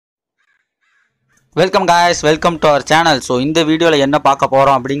Welcome guys, welcome to our channel. So இந்த வீடியோவில் என்ன பார்க்க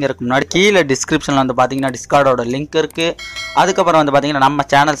போகிறோம் அப்படிங்கிறதுக்கு முன்னாடி கீழே டிஸ்கிரிப்ஷனில் வந்து பார்த்தீங்கன்னா டிஸ்கார்டோட லிங்க் இருக்குது. அதுக்கப்புறம் வந்து பார்த்தீங்கன்னா நம்ம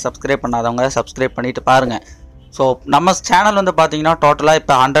சேனல் சப்ஸ்கிரைப் பண்ணாதவங்க சப்ஸ்கிரைப் பண்ணிவிட்டு பாருங்கள். ஸோ நம்ம சேனல் வந்து பார்த்தீங்கன்னா டோட்டலாக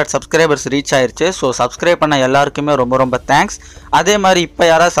இப்போ 100 சப்ஸ்கிரைபர்ஸ் ரீச் ஆயிருச்சு. ஸோ சப்ஸ்கிரைப் பண்ண எல்லாருக்குமே ரொம்ப ரொம்ப தேங்க்ஸ். அதே மாதிரி இப்போ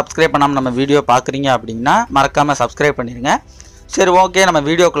யாராவது சப்ஸ்கிரைப் பண்ணாமல் நம்ம வீடியோ பார்க்குறீங்க அப்படின்னா மறக்காமல் சப்ஸ்கிரைப் பண்ணிடுங்க. சரி, ஓகே, நம்ம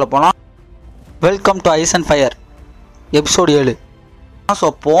வீடியோக்குள்ளே போகலாம். Welcome to ice and fire episode 7. So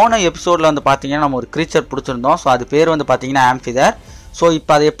போன எபிசோடில் வந்து பார்த்தீங்கன்னா நம்ம ஒரு க்ரீச்சர் பிடிச்சிருந்தோம். ஸோ அது பேர் வந்து பார்த்தீங்கன்னா ஆம்ஃபிதர். ஸோ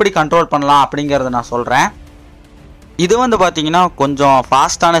இப்போ அதை எப்படி கண்ட்ரோல் பண்ணலாம் அப்படிங்கிறத நான் சொல்கிறேன். இது வந்து பார்த்தீங்கன்னா கொஞ்சம்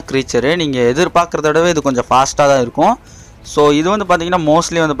ஃபாஸ்ட்டான க்ரீச்சரு. நீங்கள் எதிர்பார்க்குறத விடவே இது கொஞ்சம் ஃபாஸ்ட்டாக தான் இருக்கும். ஸோ இது வந்து பார்த்தீங்கன்னா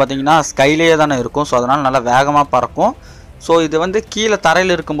மோஸ்ட்லி வந்து பார்த்தீங்கன்னா ஸ்கைலேயே தானே இருக்கும். ஸோ அதனால் நல்லா வேகமாக பறக்கும். ஸோ இது வந்து கீழே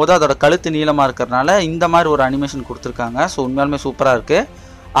தரையில் இருக்கும்போது அதோட கழுத்து நீளமாக இருக்கிறதுனால இந்த மாதிரி ஒரு அனிமேஷன் கொடுத்துருக்காங்க. ஸோ உண்மையாலுமே சூப்பராக இருக்குது.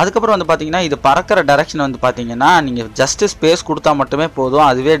 அதுக்கப்புறம் வந்து பார்த்தீங்கன்னா இது பறக்கிற டைரக்ஷன் வந்து பார்த்தீங்கன்னா நீங்கள் ஜஸ்ட்டு ஸ்பேஸ் கொடுத்தா மட்டுமே போதும்,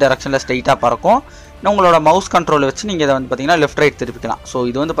 அதுவே டைரக்ஷனில் ஸ்ட்ரைட்டாக பறக்கும். உங்களோட மவுஸ் கண்ட்ரோலை வச்சு நீங்கள் இதை வந்து பார்த்தீங்கன்னா லெஃப்ட் ரைட் திருப்பிக்கலாம். ஸோ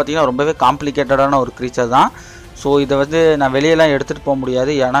இது வந்து பார்த்தீங்கன்னா ரொம்பவே காம்ப்ளிகேட்டடான ஒரு க்ரீச்சர் தான். ஸோ இதை வந்து நான் வெளியெல்லாம் எடுத்துகிட்டு போக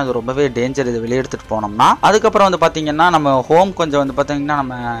முடியாது, ஏன்னா அது ரொம்பவே டேஞ்சர் இதை வெளியே எடுத்துகிட்டு போனோம்னா. அதுக்கப்புறம் வந்து பார்த்தீங்கன்னா நம்ம ஹோம் கொஞ்சம் வந்து பார்த்தீங்கன்னா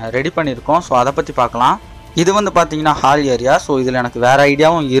நம்ம ரெடி பண்ணியிருக்கோம். ஸோ அதை பற்றி பார்க்கலாம். இது வந்து பார்த்தீங்கன்னா ஹால் ஏரியா. ஸோ இதில் எனக்கு வேறு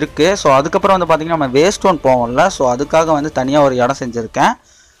ஐடியாவும் இருக்குது. ஸோ அதுக்கப்புறம் வந்து பார்த்தீங்கன்னா நம்ம வேஸ்ட் ஒன் போவோம்ல, ஸோ அதுக்காக வந்து தனியாக ஒரு இடம் செஞ்சுருக்கேன்.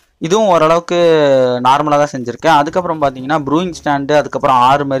 இதுவும் ஓரளவுக்கு நார்மலாக தான் செஞ்சுருக்கேன். அதுக்கப்புறம் பார்த்தீங்கன்னா ப்ரூயிங் ஸ்டாண்டு, அதுக்கப்புறம்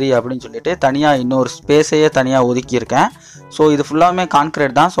ஆர்மரி அப்படின்னு சொல்லிட்டு தனியாக இன்னொரு ஸ்பேஸையே தனியாக ஒதுக்கியிருக்கேன். ஸோ இது ஃபுல்லாகவே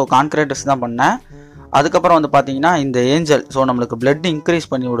கான்க்ரீட் தான். ஸோ கான்க்ரீட் வச்சு தான் பண்ணேன். அதுக்கப்புறம் வந்து பார்த்தீங்கன்னா இந்த ஏஞ்சல், ஸோ நம்மளுக்கு பிளட்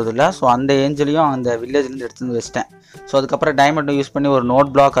இன்க்ரீஸ் பண்ணி விடுதில்ல, ஸோ அந்த ஏஞ்சலையும் அந்த வில்லேஜ்லேருந்து எடுத்து வந்து வச்சிட்டேன். ஸோ அதுக்கப்புறம் டைமண்ட் யூஸ் பண்ணி ஒரு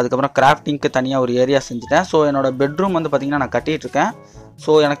நோட் பிளாக், அதுக்கப்புறம் கிராஃப்டிங்க்கு தனியாக ஒரு ஏரியா செஞ்சுட்டேன். ஸோ என்னோடய பெட்ரூம் வந்து பார்த்தீங்கன்னா நான் கட்டிகிட்ருக்கேன்.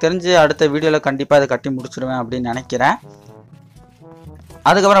 ஸோ எனக்கு தெரிஞ்சு அடுத்த வீடியோவில் கண்டிப்பாக இதை கட்டி முடிச்சிடுவேன் அப்படின்னு நினைக்கிறேன்.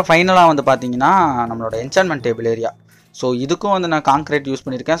 அதுக்கப்புறம் ஃபைனலாக வந்து பார்த்தீங்கன்னா நம்மளோட என்சான்மெண்ட் டேபிள் ஏரியா. ஸோ இதுக்கும் வந்து நான் கான்க்ரீட் யூஸ்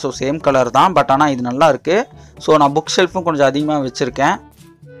பண்ணியிருக்கேன். ஸோ சேம் கலர் தான், பட் ஆனால் இது நல்லா இருக்குது. ஸோ நான் புக் ஷெல்ஃபும் கொஞ்சம் அதிகமாக வச்சுருக்கேன்.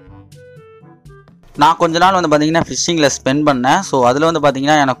 நான் கொஞ்ச நாள் வந்து பார்த்தீங்கன்னா ஃபிஷ்ஷிங்கில் ஸ்பெண்ட் பண்ணேன். ஸோ அதில் வந்து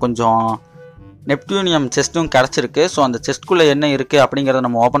பார்த்தீங்கன்னா எனக்கு கொஞ்சம் நெப்டியூனியம் செஸ்ட்டும் கிடச்சிருக்கு. ஸோ அந்த செஸ்ட்குள்ளே என்ன இருக்குது அப்படிங்கிறத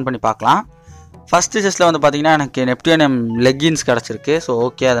நம்ம ஓப்பன் பண்ணி பார்க்கலாம். ஃபஸ்ட்டு செஸ்ட்டில் வந்து பார்த்தீங்கன்னா எனக்கு நெப்டியூனியம் லெக்கின்ஸ் கிடச்சிருக்கு. ஸோ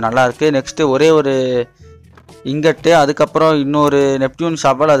ஓகே, அது நல்லா இருக்குது. நெக்ஸ்ட்டு ஒரே ஒரு இங்கட்டு, அதுக்கப்புறம் இன்னொரு நெப்டியூன்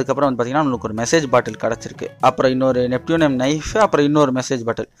ஷவல், அதுக்கப்புறம் வந்து பார்த்தீங்கன்னா நம்மளுக்கு ஒரு மெசேஜ் பாட்டில் கிடச்சிருக்கு. அப்புறம் இன்னொரு நெப்டியூனியம் நைஃப், அப்புறம் இன்னொரு மெசேஜ்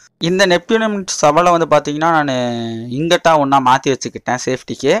பாட்டில். இந்த நெப்டியூனியம் ஷவலை வந்து பார்த்தீங்கன்னா நான் இங்கட்டாக ஒன்றா மாற்றி வச்சுக்கிட்டேன்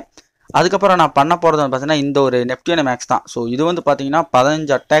சேஃப்டிக்கு. அதுக்கப்புறம் நான் பண்ண போகிறது வந்து பார்த்தீங்கன்னா இந்த ஒரு நெப்டியூனியம் மேக்ஸ் தான். ஸோ இது வந்து பார்த்தீங்கன்னா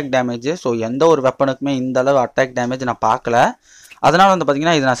 15 அட்டாக் டேமேஜ். ஸோ எந்த ஒரு வெப்பனுக்குமே இந்த அளவு அட்டாக் டேமேஜ் நான் பார்க்கல. அதனால் வந்து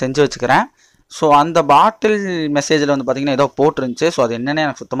பார்த்தீங்கன்னா இதை நான் செஞ்சு வச்சுக்கிறேன். ஸோ அந்த பாட்டில் மெசேஜில் வந்து பார்த்தீங்கன்னா ஏதோ போட்டுருந்துச்சு. ஸோ அது என்னென்னு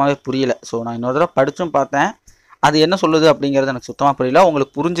எனக்கு சுத்தமாகவே புரியல. ஸோ நான் இன்னொரு தடவை படித்தும் பார்த்தேன், அது என்ன சொல்லுது அப்படிங்கிறது எனக்கு சுத்தமாக புரியல.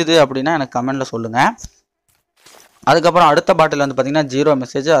 உங்களுக்கு புரிஞ்சுது அப்படின்னா எனக்கு கமெண்ட்டில் சொல்லுங்கள். அதுக்கப்புறம் அடுத்த பாட்டில் வந்து பார்த்தீங்கன்னா 0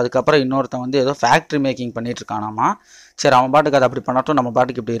 மெசேஜ். அதுக்கப்புறம் இன்னொருத்தன் வந்து ஏதோ ஃபேக்ட்ரி மேக்கிங் பண்ணிட்டு இருக்கானாமா. சரி, அவன் பாட்டுக்கு அதை அப்படி பண்ணட்டும், நம்ம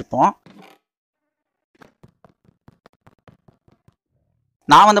பாட்டுக்கு இப்படி இருப்போம்.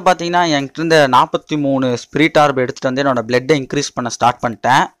 நான் வந்து பார்த்தீங்கன்னா என்கிட்ட இருந்த 43 ஸ்பிரிட் ஆர்ப் எடுத்துகிட்டு வந்து என்னோடய பிளட்டை இன்க்ரீஸ் பண்ண ஸ்டார்ட்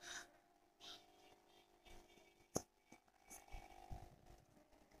பண்ணிட்டேன்.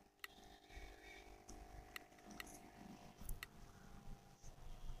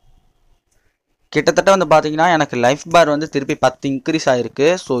 கிட்டத்தட்ட வந்து பார்த்தீங்கன்னா எனக்கு லைஃப் பார் வந்து திருப்பி 10 இன்க்ரீஸ் ஆகிருக்கு.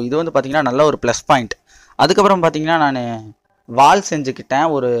 ஸோ இது வந்து பார்த்தீங்கன்னா நல்ல ஒரு ப்ளஸ் பாயிண்ட். அதுக்கப்புறம் பார்த்தீங்கன்னா நான் வால் செஞ்சுக்கிட்டேன்.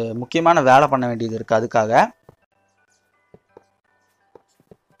 ஒரு முக்கியமான வேலை பண்ண வேண்டியது இருக்குது அதுக்காக.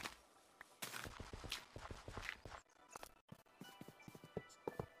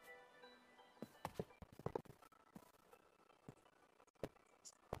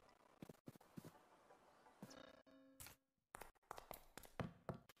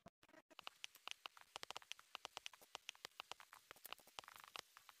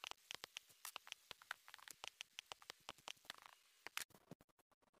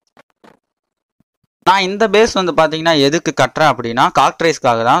 நான் இந்த பேஸ் வந்து பார்த்தீங்கன்னா எதுக்கு கட்டுறேன் அப்படின்னா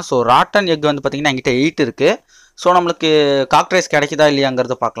காக்ட்ரைஸ்க்காக தான். ஸோ ராட்டன் எக் வந்து பார்த்தீங்கன்னா என்கிட்ட 8 இருக்குது. ஸோ நம்மளுக்கு காக்ட்ரைஸ் கிடைக்குதா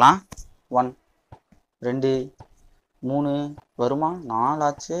இல்லையாங்கிறத பார்க்கலாம். 1 2 3 வருமா, 4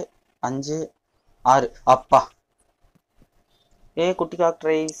 ஆச்சு, 5 6. அப்பா, குட்டி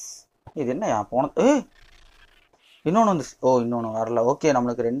காக்ட்ரைஸ். இது என்னையா போனது? இன்னொன்று வந்து இன்னொன்று வரல. ஓகே,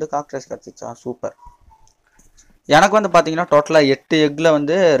 நம்மளுக்கு 2 காக்ட்ரைஸ் கிடச்சிச்சா, சூப்பர். எனக்கு வந்து பார்த்தீங்கன்னா டோட்டலாக 8 எக்கில்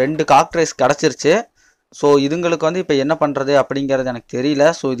வந்து 2 காக்ட்ரைஸ் கிடச்சிருச்சு. ஸோ இதுங்களுக்கு வந்து இப்போ என்ன பண்ணுறது அப்படிங்கிறது எனக்கு தெரியல.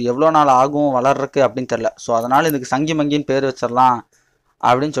 ஸோ இது எவ்வளோ நாள் ஆகும் வளர்றதுக்கு அப்படின்னு தெரில. ஸோ அதனால் இதுக்கு சங்கி மங்கின்னு பேர் வச்சிடலாம்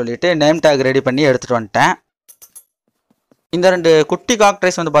அப்படின்னு சொல்லிட்டு நேம் டேக் ரெடி பண்ணி எடுத்துகிட்டு வந்துட்டேன். இந்த 2 குட்டி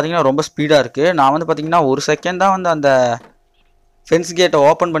காக்ட்ரைஸ் வந்து பார்த்தீங்கன்னா ரொம்ப ஸ்பீடாக இருக்குது. நான் வந்து பார்த்தீங்கன்னா ஒரு செகண்ட் தான் வந்து அந்த ஃபென்ஸ் கேட்டை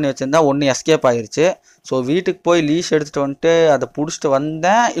ஓப்பன் பண்ணி வச்சுருந்தேன், ஒன்று எஸ்கேப் ஆகிருச்சு. ஸோ வீட்டுக்கு போய் லீஷ் எடுத்துகிட்டு வந்துட்டு அதை பிடிச்சிட்டு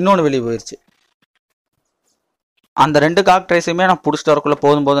வந்தேன், இன்னொன்று வெளியே போயிடுச்சு. அந்த 2 காக்ட்ரைஸுமே நான் பிடிச்சிட்டு வரக்குள்ளே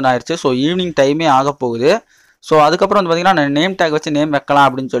போதும்னு ஆயிடுச்சு. ஸோ ஈவினிங் டைமே ஆக போகுது. ஸோ அதுக்கப்புறம் வந்து பார்த்தீங்கன்னா நான் நேம் டேக் வச்சு நேம் வைக்கலாம்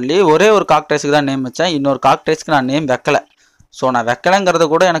அப்படின்னு சொல்லி ஒரே ஒரு காக்ட்ரைஸுக்கு தான் நேம் வச்சேன். இன்னொரு காக்ட்ரைஸ்க்கு நான் நேம் வைக்கல. ஸோ நான் வைக்கலைங்கிறது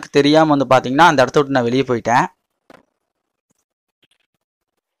கூட எனக்கு தெரியாமல் வந்து பார்த்தீங்கன்னா அந்த இடத்த விட்டு நான் வெளியே போயிட்டேன்.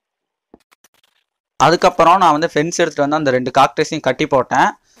 அதுக்கப்புறம் நான் வந்து ஃபென்ஸ் எடுத்துகிட்டு வந்து அந்த 2 காக்ட்ரைஸையும் கட்டி போட்டேன்.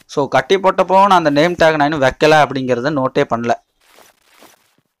 ஸோ கட்டி போட்டப்போ நான் அந்த நேம் டேக் நான் இன்னும் வைக்கலை அப்படிங்கிறத நோட்டே பண்ணல.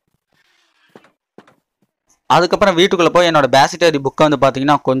 அதுக்கப்புறம் வீட்டுக்குள்ளே போய் என்னோட பேசிட்டரி புக்கை வந்து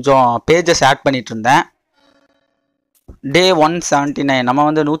பார்த்தீங்கன்னா கொஞ்சம் பேஜஸ் ஆட் பண்ணிட்டு இருந்தேன். டே 179 நம்ம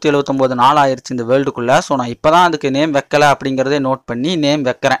வந்து 179 நாள் ஆயிடுச்சு இந்த வேர்ல்டுக்குள்ளே. ஸோ நான் இப்போ தான் அதுக்கு நேம் வைக்கலை அப்படிங்கிறதே நோட் பண்ணி நேம்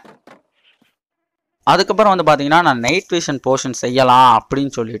வைக்கிறேன். அதுக்கப்புறம் வந்து பார்த்தீங்கன்னா நான் நைட் விஷன் போர்ஷன் செய்யலாம்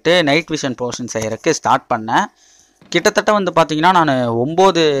அப்படின்னு சொல்லிட்டு நைட் விஷன் போர்ஷன் செய்கிறதுக்கு ஸ்டார்ட் பண்ணேன். கிட்டத்தட்ட வந்து பார்த்தீங்கன்னா நான்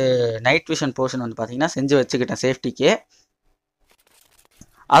 9 நைட் விஷன் போர்ஷன் வந்து பார்த்தீங்கன்னா செஞ்சு வச்சுக்கிட்டேன் சேஃப்டிக்கு.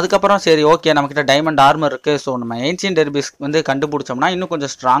 அதுக்கப்புறம் சரி ஓகே நம்மக்கிட்ட டைமண்ட் ஆர்மர் இருக்குது. ஸோ நம்ம ஏன்ஷியன்ட் டெர்பிஸ் வந்து கண்டுபிடிச்சோம்னா இன்னும்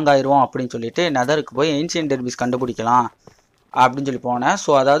கொஞ்சம் ஸ்ட்ராங் ஆயிடுவோம் அப்படின்னு சொல்லிட்டு நெதருக்கு போய் ஏன்ஷியன்ட் டெர்பிஸ் கண்டுபிடிக்கலாம் அப்படின்னு சொல்லி போனேன்.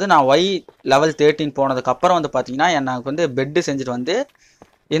 ஸோ அதாவது நான் ஒய் லெவல் 13 போனதுக்கப்புறம் வந்து பார்த்தீங்கன்னா எனக்கு வந்து பெட்டு செஞ்சுட்டு வந்து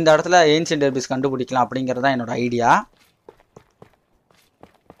இந்த இடத்துல ஏன்ஷியன்ட் டெர்பிஸ் கண்டுபிடிக்கலாம் அப்படிங்கிறது தான் என்னோட ஐடியா.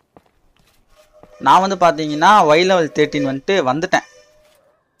 நான் வந்து பார்த்தீங்கன்னா ஒய் லெவல் 13 வந்துட்டேன்.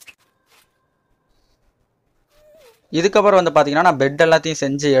 இதுக்கப்புறம் வந்து பார்த்தீங்கன்னா நான் பெட் எல்லாத்தையும்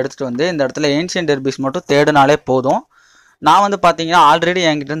செஞ்சு எடுத்துகிட்டு வந்து இந்த இடத்துல ஏன்ஷியன்ட் டெர்பிஸ் மட்டும் தேடினாலே போதும். நான் வந்து பார்த்தீங்கன்னா ஆல்ரெடி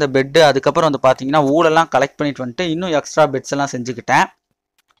என்கிட்ட இருந்த பெட்டு அதுக்கப்புறம் வந்து பார்த்தீங்கன்னா ஊலெல்லாம் கலெக்ட் பண்ணிட்டு வந்துட்டு இன்னும் எக்ஸ்ட்ரா பெட்ஸ் எல்லாம் செஞ்சுக்கிட்டேன்.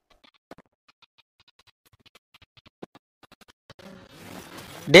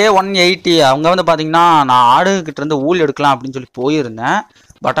 டே 180 அவங்க வந்து பார்த்தீங்கன்னா நான் ஆடுகிட்ட இருந்து ஊல் எடுக்கலாம் அப்படின்னு சொல்லி போயிருந்தேன்.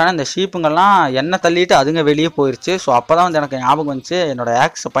 பட் ஆனால் இந்த ஷீப்புங்கெல்லாம் என்ன தள்ளிட்டு அதுங்க வெளியே போயிடுச்சு. ஸோ அப்போ தான் வந்து எனக்கு ஞாபகம் வந்துச்சு என்னோட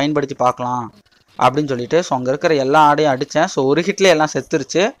ஆக்ஸை பயன்படுத்தி பார்க்கலாம் அப்படின்னு சொல்லிட்டு. ஸோ அங்கே இருக்கிற எல்லா ஆடையும் அடித்தேன். ஸோ ஒரு ஹிட்லேயே எல்லாம்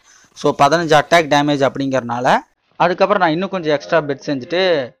செத்துருச்சு. ஸோ 15 அட்டாக் டேமேஜ் அப்படிங்கிறனால அதுக்கப்புறம் நான் இன்னும் கொஞ்சம் எக்ஸ்ட்ரா பெட் செஞ்சுட்டு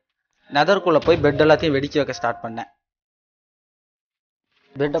நெதருக்குள்ளே போய் பெட் எல்லாத்தையும் வெடிக்க வைக்க ஸ்டார்ட் பண்ணேன்.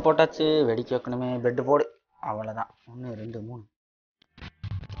 பெட்டை போட்டாச்சு, வெடிக்க வைக்கணுமே, பெட்டு போடு, அவ்வளோதான். 1 2 3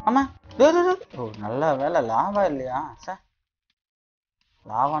 ஆமாம். ஓ நல்ல வேலை லாவா இல்லையா சார்,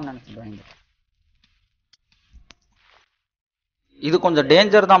 லாவான்னு நினச்சி பயந்து. இது கொஞ்சம்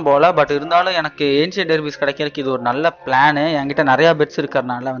டேஞ்சர் தான் போல். பட் இருந்தாலும் எனக்கு ஏன்ஷியன்ட் டெர்பிஸ் கிடைக்கிறதுக்கு இது ஒரு நல்ல பிளானு. என்கிட்ட நிறையா பெட்ஸ்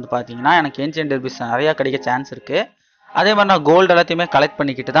இருக்கிறனால வந்து பார்த்தீங்கன்னா எனக்கு ஏன்ஷியன்ட் டெர்பிஸ் நிறையா கிடைக்க சான்ஸ் இருக்குது. அதே மாதிரி நான் கோல்டு எல்லாத்தையுமே கலெக்ட்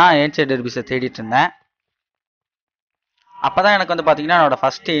பண்ணிக்கிட்டு தான் ஏன்ஷியன்ட் டெர்பிஸை தேடிட்டு இருந்தேன். அப்போ தான் எனக்கு வந்து பார்த்தீங்கன்னா என்னோட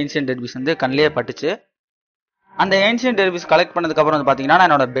ஃபஸ்ட்டு ஏன்ஷியன்ட் டெர்பிஸ் வந்து கண்ணிலே பட்டுச்சு. அந்த ஏன்ஷியன்ட் டெர்பிஸ் கலெக்ட் பண்ணதுக்கப்புறம் வந்து பார்த்தீங்கன்னா நான்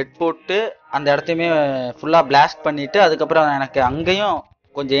என்னோட பெட் போட்டு அந்த இடத்தையுமே ஃபுல்லாக பிளாஸ்ட் பண்ணிவிட்டு அதுக்கப்புறம் எனக்கு அங்கேயும்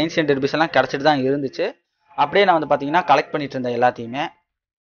கொஞ்சம் ஏன்ஷியன்ட் டெர்பிஸ் எல்லாம் கிடச்சிட்டு தான் இருந்துச்சு. அப்படியே நான் வந்து பார்த்தீங்கன்னா கலெக்ட் பண்ணிட்டு இருந்தேன் எல்லாத்தையுமே.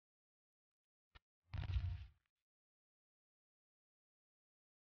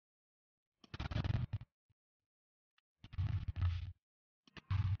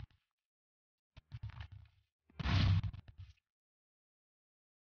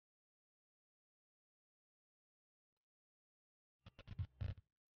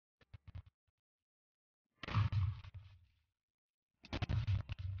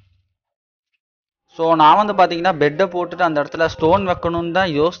 ஸோ நான் வந்து பார்த்தீங்கன்னா பெட்டை போட்டுட்டு அந்த இடத்துல ஸ்டோன் வைக்கணும்னு தான்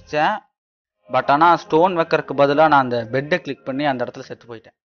யோசித்தேன். பட் ஆனால் ஸ்டோன் வைக்கிறதுக்கு பதிலாக நான் அந்த பெட்டை கிளிக் பண்ணி அந்த இடத்துல செத்து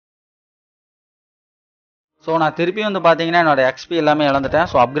போயிட்டேன். ஸோ நான் திருப்பி வந்து பார்த்தீங்கன்னா என்னோட எக்ஸ்பி எல்லாமே இழந்துட்டேன்.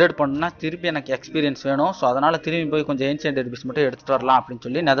 ஸோ அப்கிரேட் பண்ணணும்னா திருப்பி எனக்கு எக்ஸ்பீரியன்ஸ் வேணும். ஸோ அதனால் திரும்பி போய் கொஞ்சம் ஏன்ஷியன்ட் டெர்பிஸ் மட்டும் எடுத்துகிட்டு வரலாம் அப்படின்னு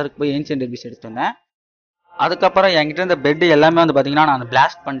சொல்லி நெதருக்கு போய் ஏன்ஷியன்ட் டெர்பிஸ் எடுத்துட்டு வந்தேன். அதுக்கப்புறம் என்கிட்ட இந்த பெட்டு எல்லாமே வந்து பார்த்தீங்கன்னா நான்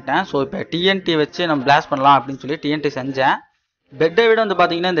பிளாஸ்ட் பண்ணிட்டேன். ஸோ இப்போ டிஎன்டி வச்சு நம்ம பிளாஸ்ட் பண்ணலாம் அப்படின்னு சொல்லி டிஎன்டி செஞ்சேன். பெட்டை விட வந்து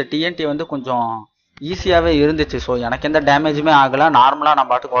பார்த்தீங்கன்னா இந்த டிஎன்டி வந்து கொஞ்சம் ஈஸியாகவே இருந்துச்சு. ஸோ எனக்கு எந்த டேமேஜுமே ஆகலை. நார்மலாக நான்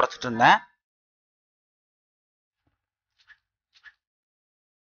பாட்டுக்கு உடச்சிட்டு இருந்தேன்.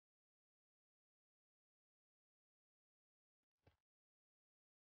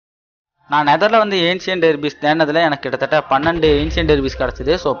 நான் நெதரில் வந்து ஏன்ஷியன்ட் டெர்பிஸ் தேடினதில் எனக்கு கிட்டத்தட்ட 12 ஏன்ஷியன்ட் டெர்பிஸ்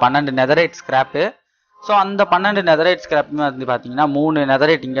கிடச்சிது. So 12 netherite scrap. ஸோ அந்த 12 நெதரைட் ஸ்கிராப்புமே வந்து பார்த்தீங்கன்னா 3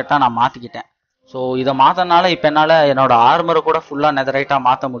 நெதரைட் இங்கேட்டாக நான் மாற்றிக்கிட்டேன். ஸோ இதை மாற்றினால இப்போ என்னால் என்னோட ஆர்மரை கூட ஃபுல்லாக நெதரைட்டாக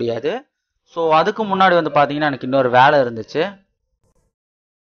மாற்ற முடியாது. ஸோ அதுக்கு முன்னாடி வந்து பார்த்தீங்கன்னா எனக்கு இன்னொரு வேலை இருந்துச்சு.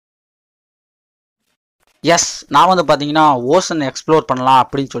 எஸ், நான் வந்து பார்த்தீங்கன்னா ஓஷன் எக்ஸ்ப்ளோர் பண்ணலாம்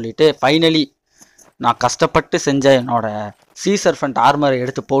அப்படின்னு சொல்லிட்டு ஃபைனலி நான் கஷ்டப்பட்டு செஞ்ச என்னோட சீ சர்ஃபண்ட் ஆர்மரை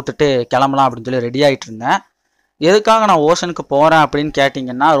எடுத்து போட்டுட்டு கிளம்பலாம் அப்படின்னு சொல்லி ரெடி ஆகிட்டு இருந்தேன். எதுக்காக நான் ஓஷனுக்கு போகிறேன் அப்படின்னு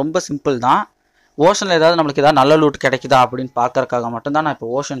கேட்டிங்கன்னா ரொம்ப சிம்பிள் தான். ஓஷனில் ஏதாவது நம்மளுக்கு ஏதாவது நல்ல லூட் கிடைக்குதா அப்படின்னு பார்க்கறக்காக மட்டும்தான் நான் இப்போ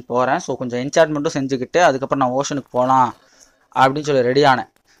ஓஷன் போகிறேன். ஸோ கொஞ்சம் என்சார்ட்மெண்ட்டும் செஞ்சுக்கிட்டு அதுக்கப்புறம் நான் ஓஷனுக்கு போகலாம் அப்படின்னு சொல்லி ரெடி ஆனேன்.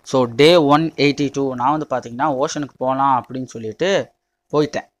 ஸோ டே 182 நான் வந்து பார்த்தீங்கன்னா ஓஷனுக்கு போகலாம் அப்படின்னு சொல்லிட்டு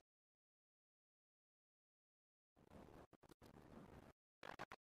போயிட்டேன்.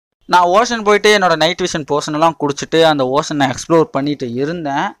 நான் ஓஷன் போயிட்டு என்னோட நைட் விஷன் போர்ஷன்லாம் குடிச்சிட்டு அந்த ஓஷனை எக்ஸ்ப்ளோர் பண்ணிட்டு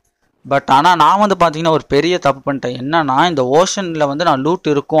இருந்தேன். பட் ஆனால் நான் வந்து பார்த்தீங்கன்னா ஒரு பெரிய தப்பு பண்ணிட்டேன். என்னன்னா இந்த ஓஷனில் வந்து நான்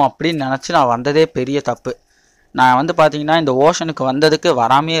லூட் இருக்கும் அப்படின்னு நினச்சி நான் வந்ததே பெரிய தப்பு. நான் வந்து பார்த்தீங்கன்னா இந்த ஓஷனுக்கு வந்ததுக்கு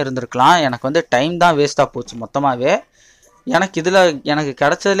வராமையே இருந்திருக்கலாம். எனக்கு வந்து டைம் தான் வேஸ்ட்டாக போச்சு மொத்தமாகவே. எனக்கு இதில் எனக்கு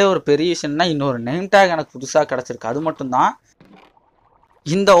கிடைச்சதுலே ஒரு பெரிய விஷயம்னா இன்னொரு நேம் டேக் எனக்கு புதுசாக கிடச்சிருக்கு. அது மட்டும்தான்.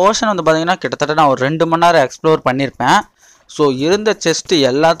 இந்த ஓஷன் வந்து பார்த்தீங்கன்னா கிட்டத்தட்ட நான் ஒரு 2 மணி நேரம் எக்ஸ்ப்ளோர் பண்ணியிருப்பேன். ஸோ இருந்த செஸ்ட்டு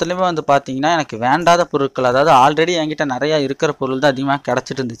எல்லாத்துலேயுமே வந்து பார்த்தீங்கன்னா எனக்கு வேண்டாத பொருட்கள், அதாவது ஆல்ரெடி என்கிட்ட நிறையா இருக்கிற பொருள் தான் அதிகமாக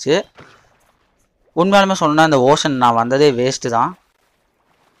கிடச்சிட்டு இருந்துச்சு. உண்மையாலுமே சொல்லணும்னா இந்த ஓஷன் நான் வந்ததே வேஸ்ட்டு தான்.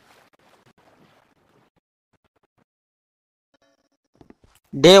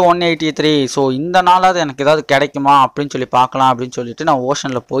 டே 183. ஸோ இந்த நாளாவது எனக்கு ஏதாவது கிடைக்குமா அப்படின்னு சொல்லி பார்க்கலாம் அப்படின்னு சொல்லிட்டு நான்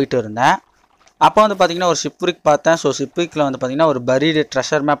ஓஷனில் போயிட்டு இருந்தேன். அப்போ வந்து பார்த்தீங்கன்னா ஒரு ஷிப்ரிக் பார்த்தேன். ஸோ ஷிப்ரிக்கில் வந்து பார்த்தீங்கன்னா ஒரு பரீடு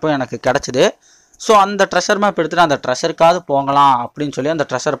ட்ரெஷர் மேப்பும் எனக்கு கிடச்சிது. ஸோ அந்த ட்ரெஷர் மேப் எடுத்துகிட்டு அந்த ட்ரெஷருக்காவது போகலாம் அப்படின்னு சொல்லி அந்த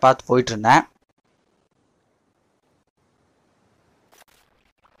ட்ரெஷரை பார்த்து போயிட்டு இருந்தேன்.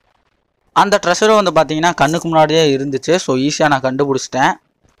 அந்த ட்ரெஷரும் வந்து பார்த்தீங்கன்னா கண்ணுக்கு முன்னாடியே இருந்துச்சு. ஸோ ஈஸியாக நான் கண்டுபிடிச்சிட்டேன்.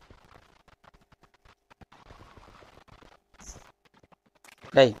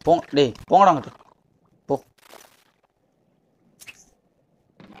 டேய் போங்கடா அங்கிட்டு போ.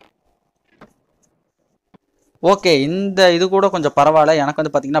 ஓகே, இந்த இது கூட கொஞ்சம் பரவாயில்ல. எனக்கு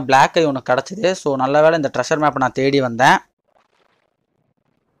வந்து பார்த்தீங்கன்னா பிளாக் ஐ ஒன்று கிடச்சிது. ஸோ நல்ல வேளை இந்த ட்ரெஷர் மேப்பை நான் தேடி வந்தேன்.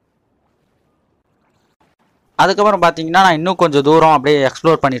 அதுக்கப்புறம் பார்த்தீங்கன்னா நான் இன்னும் கொஞ்சம் தூரம் அப்படியே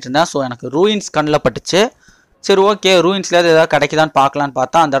எக்ஸ்ப்ளோர் பண்ணிட்டு இருந்தேன். ஸோ எனக்கு ரூயின்ஸ் கண்ணில் பட்டுச்சு. சரி ஓகே, ரூயின்ஸ்லேயாவது ஏதாவது கிடைக்குதான்னு பார்க்கலான்னு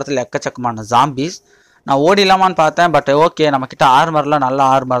பார்த்தா அந்த இடத்துல எக்கச்சக்கமான ஜாம்பிஸ். நான் ஓடிலாமான்னு பார்த்தேன். பட் ஓகே, நம்மக்கிட்ட ஆர்மர்லாம் நல்ல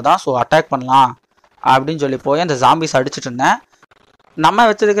ஆர்மர் தான். ஸோ அட்டாக் பண்ணலாம் அப்படின்னு சொல்லி போய் அந்த ஜாம்பிஸ் அடிச்சுட்டு இருந்தேன். நம்ம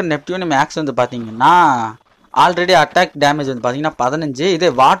வச்சிருக்கிற நெப்டியூன் மேக்ஸ் வந்து பார்த்தீங்கன்னா ஆல்ரெடி அட்டாக் டேமேஜ் வந்து பார்த்தீங்கன்னா 15. இதே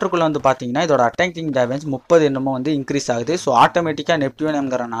வாட்டருக்குள்ளே வந்து பார்த்தீங்கன்னா இதோட அட்டாக்கிங் டேமேஜ் 30 என்னமோ வந்து இன்க்ரீஸ் ஆகுது. ஸோ ஆட்டோமேட்டிக்காக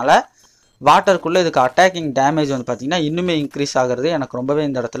நெப்டியூனுங்கிறனால வாட்டருக்குள்ளே இதுக்கு அட்டாக்கிங் டேமேஜ் வந்து பார்த்தீங்கன்னா இன்னுமே இன்க்ரீஸ் ஆகிறது எனக்கு ரொம்பவே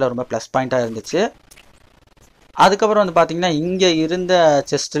இந்த இடத்துல ரொம்ப ப்ளஸ் பாயிண்ட்டாக இருந்துச்சு. அதுக்கப்புறம் வந்து பார்த்தீங்கன்னா இங்கே இருந்த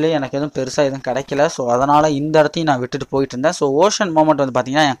செஸ்ட்லேயே எனக்கு எதுவும் பெருசாக எதுவும் கிடைக்கல. ஸோ அதனால் இந்த இடத்தையும் நான் விட்டுட்டு போயிட்டு இருந்தேன். ஸோ ஓஷன் மூமெண்ட் வந்து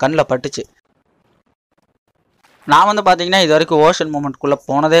பார்த்தீங்கன்னா என் கண்ணில் பட்டுச்சு. நான் வந்து பார்த்தீங்கன்னா இது வரைக்கும் ஓஷன் மூமெண்ட்குள்ளே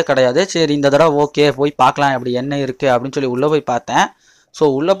போனதே கிடையாது. சரி இந்த தடவை ஓகே போய் பார்க்கலாம் அப்படி என்ன இருக்குது அப்படின்னு சொல்லி உள்ளே போய் பார்த்தேன். ஸோ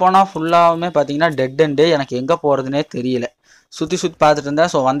உள்ளே போனால் ஃபுல்லாகவுமே பார்த்தீங்கன்னா டெட் எண்டு. எனக்கு எங்கே போகிறதுனே தெரியல. சுற்றி பார்த்துட்டு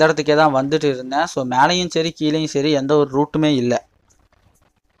இருந்தேன். ஸோ வந்த இடத்துக்கே தான் வந்துட்டு இருந்தேன். ஸோ மேலேயும் சரி கீழேயும் சரி எந்த ஒரு ரூட்டுமே இல்லை.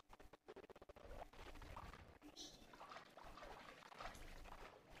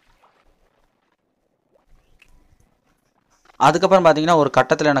 அதுக்கப்புறம் பார்த்தீங்கன்னா ஒரு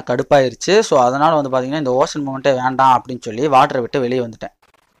கட்டத்தில் எனக்கு கடுப்பாயிருச்சு. ஸோ அதனால் வந்து பார்த்தீங்கன்னா இந்த ஓஷன் மூமெண்ட்டே வேண்டாம் அப்படின்னு சொல்லி வாட்டரை விட்டு வெளியே வந்துட்டேன்.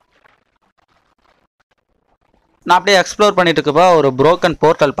 நான் அப்படியே எக்ஸ்ப்ளோர் பண்ணிட்டு இருக்கப்போ ஒரு புரோக்கன்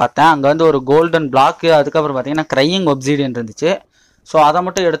போர்ட்டல் பார்த்தேன். அங்கே வந்து ஒரு கோல்டன் பிளாக்கு, அதுக்கப்புறம் பார்த்தீங்கன்னா க்ரையிங் ஒப்சிடியன் இருந்துச்சு. ஸோ அதை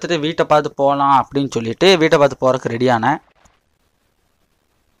மட்டும் எடுத்துகிட்டு வீட்டை பார்த்து போகலாம் அப்படின்னு சொல்லிட்டு வீட்டை பார்த்து போகிறதுக்கு ரெடியானேன்.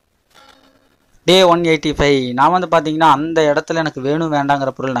 டே 185. நான் வந்து பார்த்தீங்கன்னா அந்த இடத்துல எனக்கு வேணும் வேண்டாங்கிற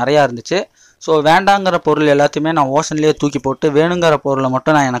பொருள் நிறையா இருந்துச்சு. ஸோ வேண்டாங்கிற பொருள் எல்லாத்தையுமே நான் ஓஷன்லேயே தூக்கி போட்டு வேணுங்கிற பொருளை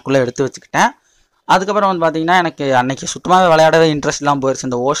மட்டும் நான் எனக்குள்ளே எடுத்து வச்சுக்கிட்டேன். அதுக்கப்புறம் வந்து பார்த்தீங்கன்னா எனக்கு அன்றைக்கி சுத்தமாகவே விளையாடவே இன்ட்ரெஸ்ட் இல்லாமல் போயிடுச்சு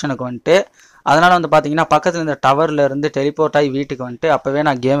இந்த ஓஷனுக்கு வந்துட்டு. அதனால் வந்து பார்த்தீங்கன்னா பக்கத்தில் இந்த டவரில் இருந்து டெலிபோர்ட் ஆகி வீட்டுக்கு வந்துட்டு அப்போவே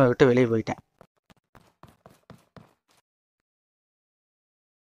நான் கேமை விட்டு வெளியே போயிட்டேன்.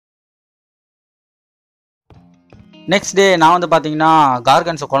 நெக்ஸ்ட் டே நான் வந்து பார்த்தீங்கன்னா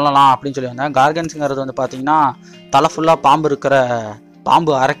கார்கன்ஸை கொல்லலாம் அப்படின்னு சொல்லி வந்தேன். கார்கன்ஸுங்கிறது வந்து பார்த்தீங்கன்னா தலை ஃபுல்லாக பாம்பு இருக்கிற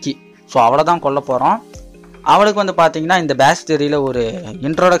பாம்பு அரக்கி. ஸோ அவளை தான் கொல்ல போகிறோம். அவளுக்கு வந்து பார்த்தீங்கன்னா இந்த பேஸ்டரியில் ஒரு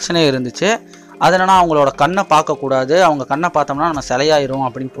இன்ட்ரோடக்ஷனே இருந்துச்சு. அது என்னன்னா அவங்களோட கண்ணை பார்க்கக்கூடாது, அவங்க கண்ணை பார்த்தோம்னா நம்ம சிலையாயிரும்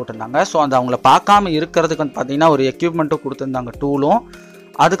அப்படின்னு போட்டிருந்தாங்க. ஸோ அந்த அவங்கள பார்க்காம இருக்கிறதுக்கு வந்து பார்த்தீங்கன்னா ஒரு எக்யூப்மெண்ட்டும் கொடுத்துருந்தாங்க, டூலும்.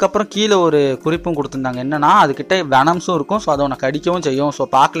 அதுக்கப்புறம் கீழே ஒரு குறிப்பும் கொடுத்துருந்தாங்க. என்னன்னா அதுக்கிட்ட வெனம்ஸும் இருக்கும். ஸோ அதை உனக்கு கடிக்கவும் செய்யும். ஸோ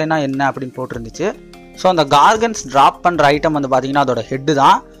பார்க்கலன்னா என்ன அப்படின்னு போட்டிருந்துச்சு. ஸோ அந்த கார்கன்ஸ் ட்ராப் பண்ணுற ஐட்டம் வந்து பார்த்தீங்கன்னா அதோட ஹெட்டு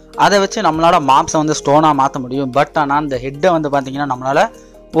தான். அதை வச்சு நம்மளால் மாப்ஸை வந்து ஸ்டோனாக மாற்ற முடியும். பட் ஆனால் அந்த ஹெட்டை வந்து பார்த்தீங்கன்னா நம்மளால்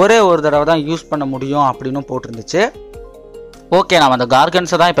ஒரே ஒரு தடவை தான் யூஸ் பண்ண முடியும் அப்படின்னு போட்டிருந்துச்சு. ஓகே, நம்ம அந்த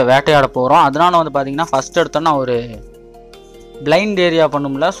கார்கன்ஸை தான் இப்போ வேட்டையாட போகிறோம். அதனால வந்து பார்த்தீங்கன்னா ஃபஸ்ட் எடுத்தோன்னா ஒரு பிளைண்ட் ஏரியா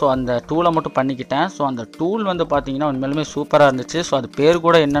பண்ணும்ல. ஸோ அந்த டூலை மட்டும் பண்ணிக்கிட்டேன். ஸோ அந்த டூல் வந்து பார்த்தீங்கன்னா உண்மையிலுமே சூப்பராக இருந்துச்சு. ஸோ அது பேர்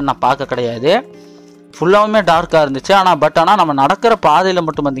கூட என்னன்னு நான் பார்க்க கிடையாது. ஃபுல்லாகவுமே டார்க்காக இருந்துச்சு. ஆனால் நம்ம நடக்கிற பாதையில்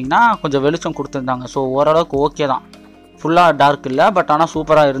மட்டும் பார்த்தீங்கன்னா கொஞ்சம் வெளிச்சம் கொடுத்துருந்தாங்க. ஸோ ஓரளவுக்கு ஓகே தான், ஃபுல்லாக டார்க் இல்லை. பட் ஆனால்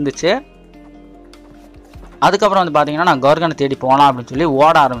சூப்பராக இருந்துச்சு. அதுக்கப்புறம் வந்து பார்த்தீங்கன்னா நான் கார்கனை தேடி போகலாம் அப்படின்னு சொல்லி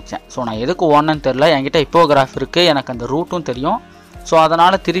ஓட ஆரம்பித்தேன். ஸோ நான் எதுக்கு ஓடனேன்னு தெரில. என்கிட்ட ஹிப்போகிராஃப் இருக்குது, எனக்கு அந்த ரூட்டும் தெரியும். ஸோ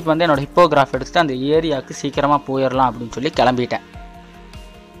அதனால் திருப்பி வந்து என்னோடய ஹிப்போகிராஃப் எடுத்துகிட்டு அந்த ஏரியாவுக்கு சீக்கிரமாக போயிடலாம் அப்படின்னு சொல்லி கிளம்பிட்டேன்.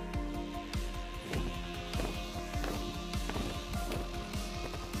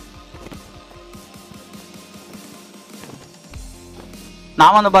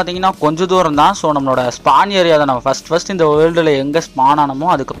 நான் வந்து பார்த்தீங்கன்னா கொஞ்சம் தூரம் தான். ஸோ நம்மளோட ஸ்பான் ஏரியா தான். நம்ம ஃபஸ்ட் இந்த வேர்ல்டில் எங்கே ஸ்பான் ஆனமோ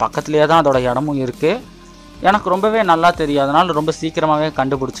அதுக்கு பக்கத்துலேயே தான் அதோட இடமும் இருக்குது. எனக்கு ரொம்பவே நல்லா தெரியும், அதனால் ரொம்ப சீக்கிரமாகவே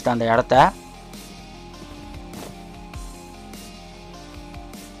கண்டுபிடிச்சிட்டேன் அந்த இடத்த.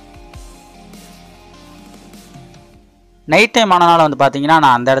 நைட் டைம் ஆனனால வந்து பார்த்தீங்கன்னா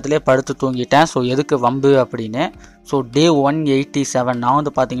நான் அந்த இடத்துலேயே படுத்து தூங்கிட்டேன். ஸோ எதுக்கு வம்பு அப்படின்னு. ஸோ டே 187 நான்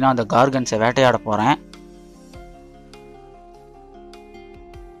வந்து பார்த்தீங்கன்னா அந்த கார்கன்ஸை வேட்டையாட போகிறேன்.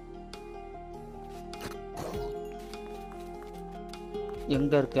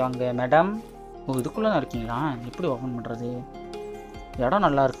 எங்கே இருக்குது அங்கே மேடம்? ஓ இதுக்குள்ளே தான் இருக்கீங்களா? எப்படி ஓப்பன் பண்ணுறது? இடம்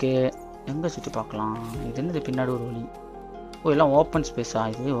நல்லா இருக்கு. எங்கே சுற்றி பார்க்கலாம்? இது என்னது பின்னாடி ஒரு வழி? ஓ எல்லாம் ஓப்பன் ஸ்பேஸா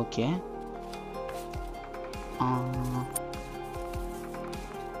இது? ஓகே.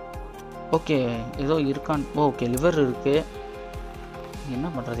 ஓகே ஏதோ இருக்கான். ஓகே லிவர் இருக்குது. என்ன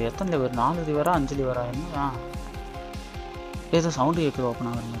பண்ணுறது? எத்தனை லிவர்? 4 லிவரா 5 லிவரா? என்னவா ஏதோ சவுண்டு கேட்குது ஓப்பன்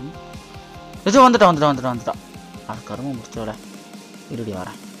ஆகிற மாதிரி. ஏதோ வந்துட்டான். அது கரும முடிச்சோட இருடி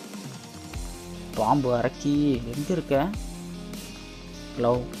வரேன். பாம்பு அரக்கி எங்கே இருக்க?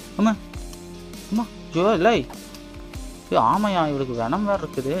 லவ் அம்மா ஜோ இல்லை. ஆமையா இவளுக்கு வெனம் வேறு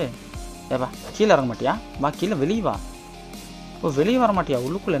இருக்குது. ஏவா கீழே இறங்க மாட்டியா? வா கீழே வெளியே வா. ஓ வெளியே வர மாட்டியா?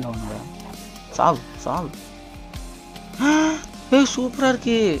 உள்ளுக்குள்ளே என்ன பண்ணுவ? சாவு. சூப்பராக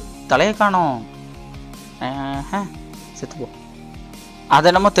இருக்கு. தலையை காணோம். செத்துப்போ. அது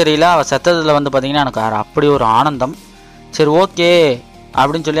என்னமோ தெரியல, அவள் செத்ததில் வந்து பார்த்தீங்கன்னா எனக்கு அப்படி ஒரு ஆனந்தம். சரி ஓகே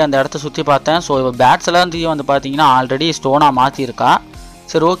அப்படின்னு சொல்லி அந்த இடத்த சுற்றி பார்த்தேன். ஸோ இப்போ பேட்ஸ் எல்லாம் வந்து பார்த்தீங்கன்னா ஆல்ரெடி ஸ்டோனாக மாற்றிருக்கா.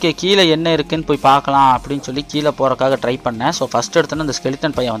 சரி ஓகே கீழே என்ன இருக்குன்னு போய் பார்க்கலாம் அப்படின்னு சொல்லி கீழே போகிறக்காக ட்ரை பண்ணேன். ஸோ ஃபஸ்ட் எடுத்தோன்னே அந்த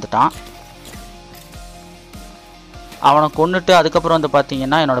ஸ்கெலிட்டன் பையன் வந்துட்டான். அவனை கொண்டுட்டு அதுக்கப்புறம் வந்து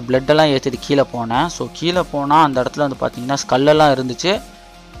பார்த்தீங்கன்னா என்னோடய பிளட்டெல்லாம் ஏற்றிட்டு கீழே போனேன். ஸோ கீழே போனால் அந்த இடத்துல வந்து பார்த்தீங்கன்னா ஸ்கல்லெல்லாம் இருந்துச்சு.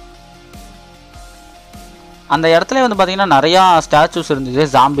 அந்த இடத்துல வந்து பார்த்தீங்கன்னா நிறையா ஸ்டாச்சூஸ் இருந்துச்சு.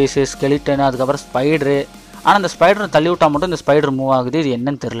 ஜாம்பிஸு, ஸ்கெலிட்டனு, அதுக்கப்புறம் ஸ்பைடரு. ஆனால் அந்த ஸ்பைடரை தள்ளி விட்டால் மட்டும் இந்த ஸ்பைடர் மூவ் ஆகுது. இது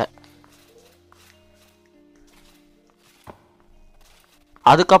என்னன்னு தெரில.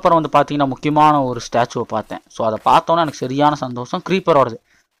 அதுக்கப்புறம் வந்து பார்த்தீங்கன்னா முக்கியமான ஒரு ஸ்டாச்சுவை பார்த்தேன். ஸோ அதை பார்த்தோன்னே எனக்கு சரியான சந்தோஷம்.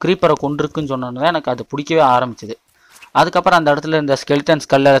 க்ரீப்பரை கொண்டிருக்குன்னு சொன்னோன்னே எனக்கு அது பிடிக்கவே ஆரம்பிச்சிது. அதுக்கப்புறம் அந்த இடத்துல இந்த ஸ்கெலிட்டன்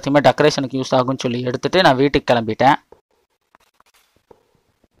ஸ்கல் எல்லாத்தையுமே டெக்கரேஷனுக்கு யூஸ் ஆகும்னு சொல்லி எடுத்துகிட்டு நான் வீட்டுக்கு கிளம்பிட்டேன்.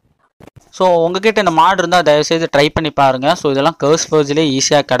 ஸோ உங்ககிட்ட இந்த மாடு இருந்தால் தயவுசெய்து ட்ரை பண்ணி பாருங்கள். ஸோ இதெல்லாம் கர்ஸ் ஃபர்ஜ்லேயே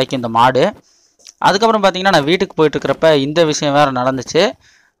ஈஸியாக கிடைக்கும் இந்த மாடு. அதுக்கப்புறம் பார்த்தீங்கன்னா நான் வீட்டுக்கு போயிட்டுருக்கிறப்ப இந்த விஷயம் வேறு நடந்துச்சு.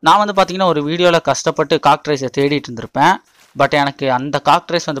 நான் வந்து பார்த்தீங்கன்னா ஒரு வீடியோவில் கஷ்டப்பட்டு காக்ட்ரைஸை தேடிட்டு இருந்திருப்பேன். பட் எனக்கு அந்த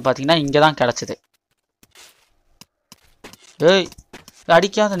காக்ட்ரைஸ் வந்து பார்த்தீங்கன்னா இங்கே தான் கிடச்சிது. ஏய்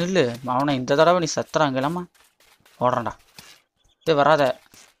அடிக்காத நில்லு அவனை. இந்த தடவை நீ சத்துறாங்களாமா ஓடுறேன்டா. வராத.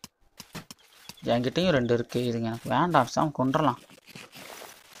 என்கிட்டையும் 2 இருக்குது. இதுங்க எனக்கு வேண்டாம். சாமி கொண்டுடலாம்.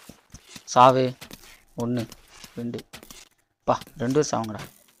 சாவு 1 2 பா 2 சாவுங்கடா.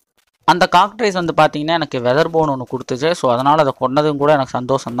 அந்த காக்ட்ரைஸ் வந்து பார்த்தீங்கன்னா எனக்கு வெதர் போன் ஒன்று கொடுத்துச்சு. ஸோ அதனால் அதை கொண்டதும் கூட எனக்கு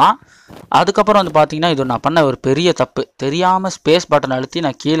சந்தோஷம்தான். அதுக்கப்புறம் வந்து பார்த்தீங்கன்னா இது நான் பண்ண ஒரு பெரிய தப்பு. தெரியாமல் ஸ்பேஸ் பட்டன் அழுத்தி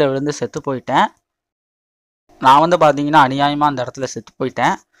நான் கீழே விழுந்து செத்து போயிட்டேன். நான் வந்து பார்த்தீங்கன்னா அநியாயமாக அந்த இடத்துல செத்து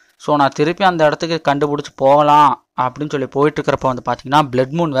போயிட்டேன். ஸோ நான் திருப்பி அந்த இடத்துக்கு கண்டுபிடிச்சி போகலாம் அப்படின்னு சொல்லி போயிட்டுருக்கிறப்ப வந்து பார்த்தீங்கன்னா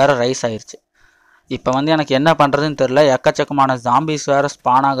பிளட் மூன் வேறு ரைஸ் ஆயிடுச்சு. இப்போ வந்து எனக்கு என்ன பண்ணுறதுன்னு தெரில. எக்கச்சக்கமான ஜாம்பிஸ் வேறு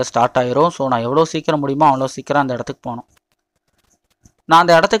ஸ்பான் ஆக ஸ்டார்ட் ஆயிரும். ஸோ நான் எவ்வளோ சீக்கிரம் முடியுமோ அவ்வளோ சீக்கிரம் அந்த இடத்துக்கு போகணும். நான்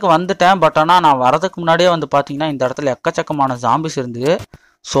அந்த இடத்துக்கு வந்துட்டேன். பட் ஆனால் நான் வரதுக்கு முன்னாடியே வந்து பார்த்தீங்கன்னா இந்த இடத்துல எக்கச்சக்கமான ஜாம்பிஸ் இருந்தது.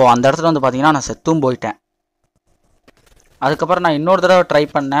 ஸோ அந்த இடத்துல வந்து பார்த்தீங்கன்னா நான் செத்தும் போயிட்டேன். அதுக்கப்புறம் நான் இன்னொரு தடவை ட்ரை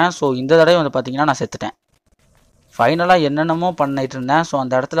பண்ணேன். ஸோ இந்த தடவை வந்து பார்த்தீங்கன்னா நான் செத்துட்டேன். ஃபைனலாக என்னென்னமோ பண்ணிட்டு இருந்தேன். ஸோ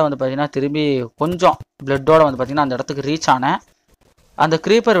அந்த இடத்துல வந்து பார்த்தீங்கன்னா திரும்பி கொஞ்சம் பிளட்டோடு வந்து பார்த்தீங்கன்னா அந்த இடத்துக்கு ரீச் ஆனேன். அந்த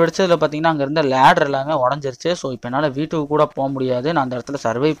க்ரீப்பர் வெடிச்சதில் பார்த்தீங்கன்னா அங்கே இருந்த லேடர் எல்லாமே உடஞ்சிருச்சு. ஸோ இப்போ என்னால் வீட்டுக்கு கூட போக முடியாது. நான் அந்த இடத்துல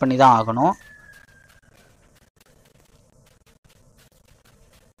சர்வை பண்ணி தான் ஆகணும்.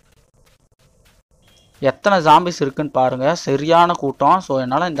 எத்தனை ஜாம்பிஸ் இருக்குன்னு பாருங்கள். சரியான கூட்டம். ஸோ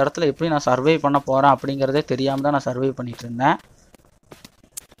என்னால் இந்த இடத்துல எப்படி நான் சர்வை பண்ண போகிறேன் அப்படிங்கிறதே தெரியாமல் தான் நான் சர்வை பண்ணிகிட்டு இருந்தேன்.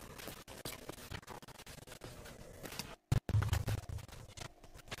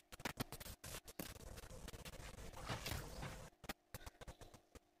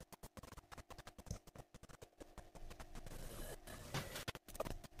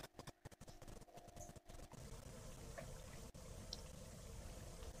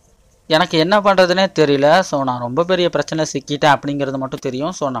 எனக்கு என்ன பண்ணுறதுனே தெரியல. ஸோ நான் ரொம்ப பெரிய பிரச்சனை சிக்கிட்டேன் அப்படிங்கிறது மட்டும்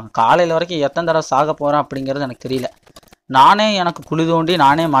தெரியும். ஸோ நான் காலையில் வரைக்கும் எத்தனை தடவை சாக போகிறேன் அப்படிங்கிறது எனக்கு தெரியல. நானே எனக்கு குழி தோண்டி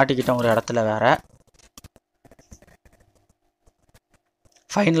நானே மாட்டிக்கிட்டேன் ஒரு இடத்துல வேறு.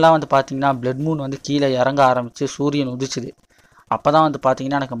 ஃபைனலாக வந்து பார்த்தீங்கன்னா பிளட் மூன் வந்து கீழே இறங்க ஆரம்பித்து சூரியன் உதிச்சுது. அப்போ தான் வந்து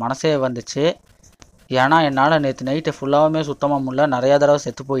பார்த்தீங்கன்னா எனக்கு மனசே வந்துச்சு. ஏன்னா என்னால் நேற்று நைட்டு ஃபுல்லாகவுமே சுத்தமாக முடியல. நிறையா தடவை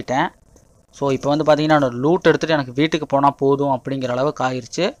செத்து போயிட்டேன். ஸோ இப்போ வந்து பார்த்தீங்கன்னா என்னோட லூட் எடுத்துகிட்டு எனக்கு வீட்டுக்கு போனால் போதும் அப்படிங்கிற அளவுக்கு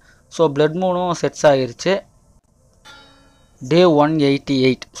ஆயிடுச்சு. ஸோ பிளட் மூணும் செட்ஸ் ஆகிருச்சு. டே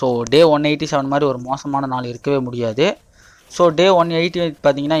 188. ஸோ டே 187 மாதிரி ஒரு மோசமான நாள் இருக்கவே முடியாது. ஸோ டே 188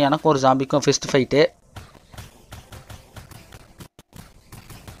 பார்த்தீங்கன்னா எனக்கும் ஒரு ஜாம்பிக்கும் ஃபிஸ்ட் ஃபைட்டு.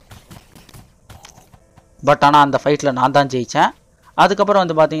 பட் ஆனால் அந்த ஃபைட்டில் நான் தான் ஜெயித்தேன். அதுக்கப்புறம்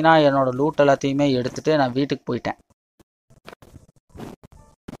வந்து பார்த்தீங்கன்னா என்னோடய லூட் எல்லாத்தையுமே எடுத்துகிட்டு நான் வீட்டுக்கு போயிட்டேன்.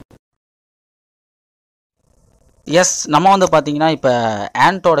 எஸ், நம்ம வந்து பார்த்தீங்கன்னா இப்போ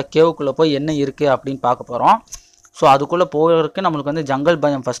ஆண்டோட கேவுக்குள்ளே போய் என்ன இருக்குது அப்படின்னு பார்க்க போகிறோம். ஸோ அதுக்குள்ளே போகிறதுக்கு நம்மளுக்கு வந்து ஜங்கல்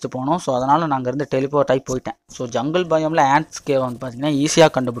பயம் ஃபஸ்ட்டு போகணும். ஸோ அதனால் நான் அங்கேருந்து டெலிபோர்ட் ஆகி போயிட்டேன். ஸோ ஜங்கல் பயமில் ஆண்ட்ஸ் கேவ் வந்து பார்த்தீங்கன்னா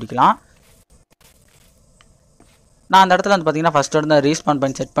ஈஸியாக கண்டுபிடிக்கலாம். நான் அந்த இடத்துல வந்து பார்த்தீங்கன்னா ஃபஸ்ட்டு இருந்து ரீஸ்பான்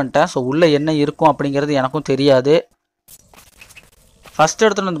பண்ணி செட் பண்ணிட்டேன். ஸோ உள்ளே என்ன இருக்கும் அப்படிங்கிறது எனக்கும் தெரியாது. ஃபஸ்ட்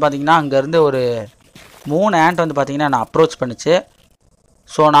இடத்துல வந்து பார்த்தீங்கன்னா அங்கேருந்து ஒரு 3 ஆண்ட் வந்து பார்த்தீங்கன்னா நான் அப்ரோச் பண்ணிச்சு.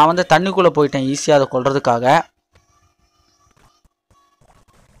 ஸோ நான் வந்து தண்ணிக்குள்ளே போயிட்டேன் ஈஸியாக அதை கொள்றதுக்காக.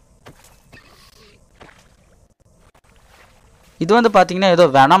 இது வந்து பார்த்தீங்கன்னா ஏதோ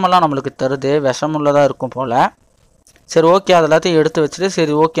வெனமெல்லாம் நம்மளுக்கு தருது, விஷமுள்ளதாக இருக்கும் போல். சரி ஓகே, அது எல்லாத்தையும் எடுத்து வச்சுட்டு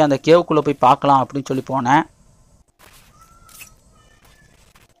சரி ஓகே அந்த கேவுக்குள்ளே போய் பார்க்கலாம் அப்படின்னு சொல்லி போனேன்.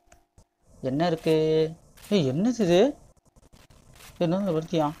 என்ன இருக்கு? என்னது இது? என்ன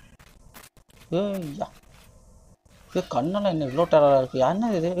வருத்தியா? ஏய்யா, கண்ணெல்லாம் என்ன இவ்வளோ டராக இருக்குது?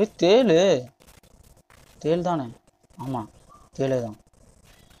 என்ன இது? தேள். தேள் தானே? ஆமாம், தேளே தான்.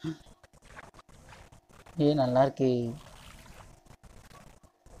 நல்லா இருக்கு.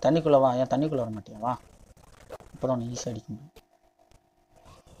 தண்ணிக்குள்ளே வா. ஏன் தண்ணிக்குள்ளே வர மாட்டியா? வா, அப்போ தான் ஒன்று ஈஸியாக அடிக்க முடியும்.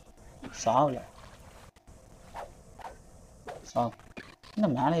 சாவல சாவ்.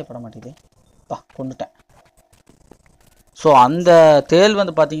 இன்னும் மேலேயே பட மாட்டேங்குது. பா, கொண்டுட்டேன். ஸோ அந்த தேள்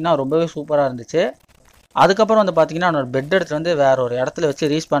வந்து பார்த்தீங்கன்னா ரொம்பவே சூப்பராக இருந்துச்சு. அதுக்கப்புறம் வந்து பார்த்தீங்கன்னா என்னோட பெட் எடுத்து வந்து வேறு ஒரு இடத்துல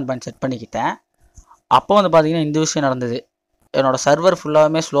வச்சு ரீஸ்பான் பண்ணி செட் பண்ணிக்கிட்டேன். அப்போ வந்து பார்த்தீங்கன்னா இந்த விஷயம் நடந்தது. என்னோடய சர்வர்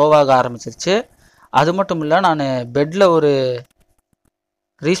ஃபுல்லாகவே ஸ்லோவாக ஆரம்பிச்சிருச்சு. அது மட்டும் இல்லை, நான் பெட்டில் ஒரு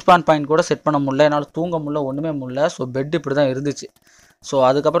ரீஸ்பான் பாயிண்ட் கூட செட் பண்ண முடியல, என்னால் தூங்க முடியல, ஒன்றுமே முடியல. ஸோ பெட் இப்படி தான் இருந்துச்சு. ஸோ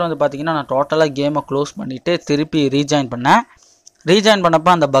அதுக்கப்புறம் வந்து பார்த்தீங்கன்னா நான் டோட்டலாக கேமை க்ளோஸ் பண்ணிவிட்டு திருப்பி ரீஜாயின் பண்ணேன். ரீஜாயின்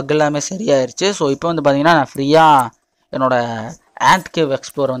பண்ணப்போ அந்த பக் எல்லாமே சரியாயிருச்சு. ஸோ இப்போ வந்து பார்த்தீங்கன்னா நான் ஃப்ரீயாக என்னோடய ஆண்ட் கேவ்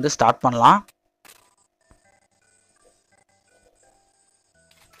எக்ஸ்ப்ளோர் வந்து ஸ்டார்ட் பண்ணலாம்.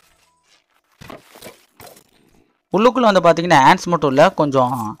 உள்ளுக்குள்ளே வந்து பார்த்தீங்கன்னா ஆண்ட்ஸ் மட்டும் இல்லை,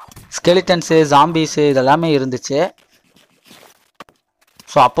 கொஞ்சம் ஸ்கெலிட்டன்ஸு, ஜாம்பிஸு இதெல்லாமே இருந்துச்சு.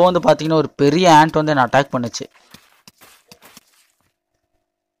 ஸோ அப்போ வந்து பார்த்தீங்கன்னா ஒரு பெரிய ஆண்ட் வந்து என்னை அட்டாக் பண்ணுச்சு.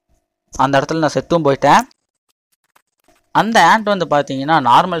 அந்த இடத்துல நான் செத்தும் போயிட்டேன். அந்த ஆண்ட் வந்து பார்த்தீங்கன்னா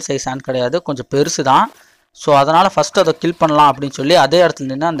நார்மல் சைஸ் ஆண்ட் கிடையாது, கொஞ்சம் பெருசு தான். ஸோ அதனால் ஃபஸ்ட்டு அதை கில் பண்ணலாம் அப்படின்னு சொல்லி அதே இடத்துல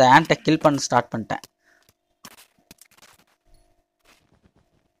நின்று அந்த ஆண்ட்டை கில் பண்ண ஸ்டார்ட் பண்ணிட்டேன்.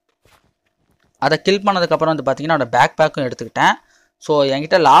 அதை கில் பண்ணதுக்கப்புறம் வந்து பார்த்தீங்கன்னா என்னோட பேக் பேக்கும் எடுத்துக்கிட்டேன். ஸோ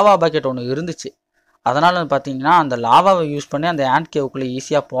என்கிட்ட லாவா பக்கெட் ஒன்று இருந்துச்சு. அதனால் வந்து பார்த்தீங்கன்னா அந்த லாவாவை யூஸ் பண்ணி அந்த ஆண்ட் கேவுக்குள்ளே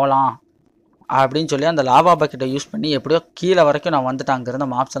ஈஸியாக போகலாம் அப்படின்னு சொல்லி அந்த லாவா பக்கெட்டை யூஸ் பண்ணி எப்படியோ கீழே வரைக்கும் நான் வந்துட்டு அங்கேருந்த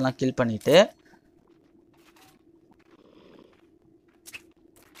மாப்ஸ் எல்லாம் கில் பண்ணிவிட்டு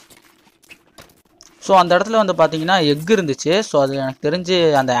ஸோ அந்த இடத்துல வந்து பார்த்தீங்கன்னா எக் இருந்துச்சு. ஸோ அது எனக்கு தெரிஞ்சு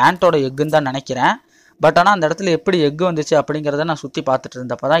அந்த ஆண்ட்டோட எக்குன்னு தான் நினைக்கிறேன். பட் ஆனால் அந்த இடத்துல எப்படி எக்கு வந்துச்சு அப்படிங்கிறத நான் சுற்றி பார்த்துட்டு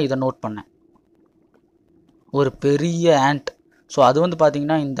இருந்தப்போ தான் இதை நோட் பண்ணேன். ஒரு பெரிய ஆண்ட். ஸோ அது வந்து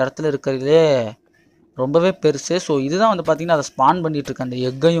பார்த்தீங்கன்னா இந்த இடத்துல இருக்கிறதுலே ரொம்பவே பெருசு. ஸோ இதுதான் வந்து பார்த்தீங்கன்னா அதை ஸ்பான் பண்ணிகிட்டு இருக்கு அந்த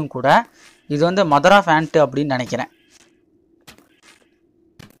எக்கையும் கூட. இது வந்து மதர் ஆஃப் ஆண்ட் அப்படின்னு நினைக்கிறேன்.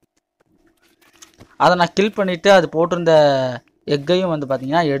 அதை நான் கில் பண்ணிவிட்டு அது போட்டிருந்த எக்கையும் வந்து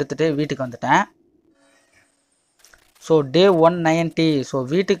பார்த்தீங்கன்னா எடுத்துகிட்டு வீட்டுக்கு வந்துட்டேன். So day 190. ஸோ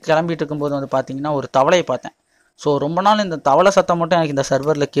வீட்டுக்கு கிளம்பிட்டு இருக்கும்போது வந்து பார்த்தீங்கன்னா ஒரு தவளையை பார்த்தேன். ஸோ ரொம்ப நாள் இந்த தவளை சத்தம் மட்டும் எனக்கு இந்த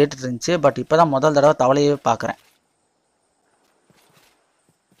சர்வரில் கேட்டுட்டு இருந்துச்சு. பட் இப்போ தான் முதல் தடவை தவளையே பார்க்குறேன்.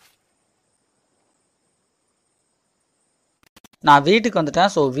 நான் வீட்டுக்கு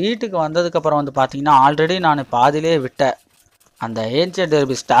வந்துட்டேன். ஸோ வீட்டுக்கு வந்ததுக்கப்புறம் வந்து பார்த்தீங்கன்னா ஆல்ரெடி நான் பாதிலே விட்ட அந்த ஏன்ஷியன்ட்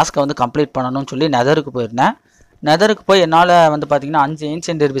டெர்பிஸ் டாஸ்க்கை வந்து கம்ப்ளீட் பண்ணணும்னு சொல்லி நெதருக்கு போயிருந்தேன். நெதருக்கு போய் என்னால் வந்து பார்த்தீங்கன்னா 5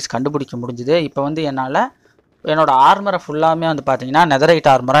 ஏன்ஷியன்ட் டெர்பிஸ் கண்டுபிடிக்க முடிஞ்சுது. இப்போ வந்து என்னால் என்னோடய ஆர்மரை ஃபுல்லாமே வந்து பார்த்தீங்கன்னா நெதரைட்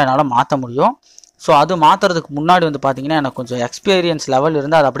ஆர்மராக என்னால் மாற்ற முடியும். ஸோ அது மாற்றுறதுக்கு முன்னாடி வந்து பார்த்தீங்கன்னா எனக்கு கொஞ்சம் எக்ஸ்பீரியன்ஸ் லெவல்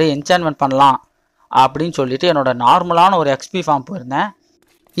இருந்து அதை அப்படியே என்சான்மெண்ட் பண்ணலாம் அப்படின்னு சொல்லிட்டு என்னோடய நார்மலான ஒரு எக்ஸ்பி ஃபார்ம் போயிருந்தேன்.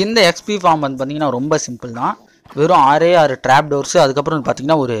 இந்த எக்ஸ்பி ஃபார்ம் வந்து பார்த்தீங்கன்னா ரொம்ப சிம்பிள் தான். வெறும் 6 ட்ராப் டோர்ஸு, அதுக்கப்புறம் வந்து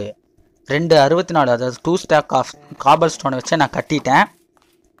பார்த்தீங்கன்னா ஒரு 2 64, அதாவது 2 ஸ்டாக் ஆஃப் காபல் ஸ்டோனை வச்சு நான் கட்டிட்டேன்.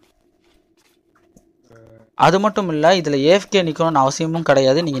 அது மட்டும் இல்லை, இதில் ஏஎஃப்கே நிற்கணும்னு அவசியமும்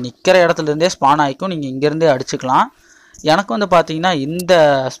கிடையாது. நீங்கள் நிற்கிற இடத்துலேருந்தே ஸ்பான் ஆகிக்கும், நீங்கள் இங்கேருந்தே அடிச்சுக்கலாம். எனக்கு வந்து பார்த்தீங்கன்னா இந்த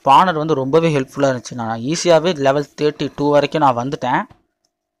ஸ்பானர் வந்து ரொம்பவே ஹெல்ப்ஃபுல்லாக இருந்துச்சு. நான் ஈஸியாகவே லெவல் 32 வரைக்கும் நான் வந்துட்டேன்.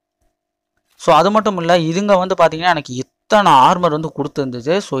 ஸோ அது மட்டும் இல்லை, இதுங்க வந்து பார்த்தீங்கன்னா எனக்கு இத்தனை ஆர்மர் வந்து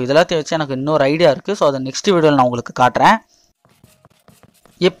கொடுத்துருந்துச்சு. ஸோ இதெல்லாத்தையும் வச்சு எனக்கு இன்னொரு ஐடியா இருக்குது. ஸோ அதை நெக்ஸ்ட் வீடியோவில் நான் உங்களுக்கு காட்டுறேன்.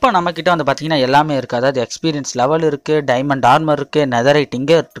 இப்போ நம்மக்கிட்ட வந்து பார்த்தீங்கன்னா எல்லாமே இருக்குது. அதாவது எக்ஸ்பீரியன்ஸ் லெவல் இருக்குது, டைமண்ட் ஆர்மர் இருக்குது, நெதரைட்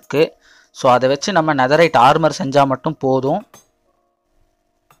இங்கே இருக்குது. ஸோ அதை வச்சு நம்ம நெதரைட் ஆர்மர் செஞ்சால் மட்டும் போதும்.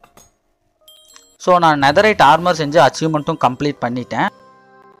 ஸோ நான் நெதரைட் ஆர்மர் செஞ்சு அச்சீவ்மெண்ட்டும் கம்ப்ளீட் பண்ணிட்டேன்.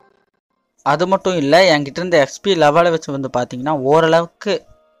 அது மட்டும் இல்லை, என்கிட்ட இருந்த எக்ஸ்பி லெவலை வச்சு வந்து பார்த்தீங்கன்னா ஓரளவுக்கு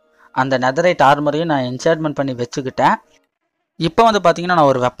அந்த நெதரைட் ஆர்மரையும் நான் என்சார்ட்மெண்ட் பண்ணி வச்சுக்கிட்டேன். இப்போ வந்து பார்த்தீங்கன்னா நான்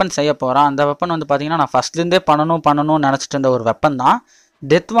ஒரு வெப்பன் செய்ய போகிறேன். அந்த வெப்பன் வந்து பார்த்தீங்கன்னா நான் ஃபஸ்ட்லேருந்தே பண்ணணும்னு நினச்சிட்டு இருந்த ஒரு வெப்பன் தான்,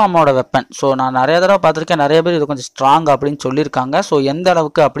 டெத் வாமோட வெப்பன். ஸோ நான் நிறைய தடவை பார்த்துருக்கேன், நிறைய பேர் இது கொஞ்சம் ஸ்ட்ராங் அப்படின்னு சொல்லியிருக்காங்க. ஸோ எந்த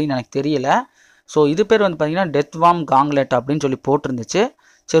அளவுக்கு அப்படின்னு எனக்கு தெரியல. ஸோ இது பேர் வந்து பார்த்தீங்கன்னா டெத் வாம் காங்லெட் அப்படின்னு சொல்லி போட்டிருந்துச்சு.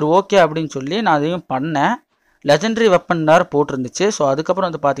 சரி ஓகே அப்படின்னு சொல்லி நான் அதையும் பண்ணேன். லெஜெண்டரி வெப்பன் வேறு போட்டிருந்துச்சு. ஸோ அதுக்கப்புறம்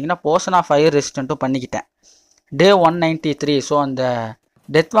வந்து பார்த்தீங்கன்னா போர்ஷன் ஆஃப் ஃபயர் ரெசிஸ்டண்ட்டும் பண்ணிக்கிட்டேன். டே 193. ஸோ அந்த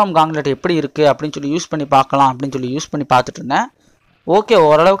டெத் வாம் காங்லெட் எப்படி இருக்குது அப்படின்னு சொல்லி யூஸ் பண்ணி பார்க்கலாம் அப்படின்னு சொல்லி யூஸ் பண்ணி பார்த்துட்டு இருந்தேன். ஓகே,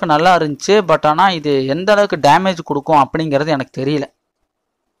 ஓரளவுக்கு நல்லா இருந்துச்சு. பட் ஆனால் இது எந்த அளவுக்கு டேமேஜ் கொடுக்கும் அப்படிங்கிறது எனக்கு தெரியல.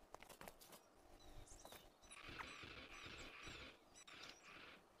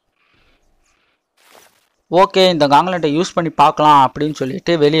 ஓகே, இந்த காங்லெட்டை யூஸ் பண்ணி பார்க்கலாம் அப்படின்னு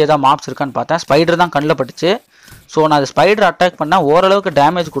சொல்லிட்டு வெளியே தான் மாப்ஸ் இருக்கான்னு பார்த்தேன். ஸ்பைடர் தான் கண்ணில் பட்டுச்சு. ஸோ நான் அது ஸ்பைடர் அட்டாக் பண்ணால் ஓரளவுக்கு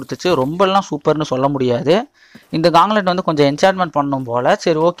டேமேஜ் கொடுத்துச்சு. ரொம்பலாம் சூப்பர்னு சொல்ல முடியாது. இந்த காங்லெட் வந்து கொஞ்சம் என்சார்ட்மெண்ட் பண்ணணும் போல்.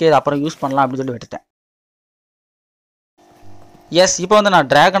 சரி ஓகே, அப்புறம் யூஸ் பண்ணலாம் அப்படின்னு சொல்லி விட்டுட்டேன். எஸ், இப்போ வந்து நான்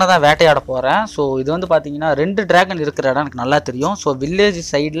ட்ராகனை தான் வேட்டையாட போகிறேன். ஸோ இது வந்து பார்த்தீங்கன்னா 2 ட்ராகன் இருக்கிற இடம் எனக்கு நல்லா தெரியும். ஸோ வில்லேஜ்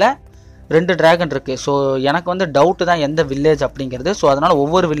சைடில் 2 ட்ராகன் இருக்குது. ஸோ எனக்கு வந்து டவுட்டு தான் எந்த வில்லேஜ் அப்படிங்கிறது. ஸோ அதனால்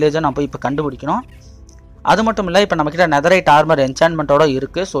ஒவ்வொரு வில்லேஜும் நான் போய் இப்போ கண்டுபிடிக்கணும். அது மட்டும் இல்லை, இப்போ நம்மக்கிட்ட நெதரைட் ஆர்மர் என்சான்மெண்ட்டோட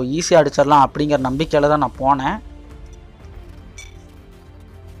இருக்குது. ஸோ ஈஸியாக அடிச்சிடலாம் அப்படிங்கிற நம்பிக்கையில் தான் நான் போனேன்.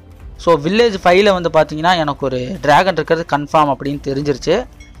 ஸோ வில்லேஜ் 5ல் வந்து பார்த்தீங்கன்னா எனக்கு ஒரு ட்ராகன் இருக்கிறது கன்ஃபார்ம் அப்படின்னு தெரிஞ்சிருச்சு.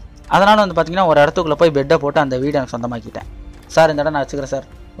 அதனால் வந்து பார்த்தீங்கன்னா ஒரு இடத்துக்குள்ளே போய் பெட்டை போட்டு அந்த வீடை எனக்கு சொந்தமாக்கிட்டேன். சார் இந்த இடம் நான் வச்சுக்கிறேன் சார்.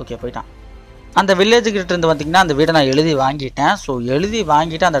 ஓகே, போயிட்டான். அந்த வில்லேஜுக்கிட்ட இருந்து பார்த்தீங்கன்னா அந்த வீடை நான் எழுதி வாங்கிட்டேன். ஸோ எழுதி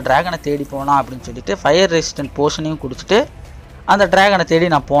வாங்கிட்டு அந்த ட்ராகனை தேடி போனால் அப்படின்னு சொல்லிட்டு ஃபயர் ரெசிஸ்டன்ட் போர்ஷனையும் குடிச்சிட்டு அந்த ட்ராகனை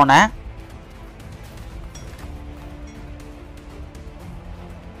தேடி நான் போனேன்.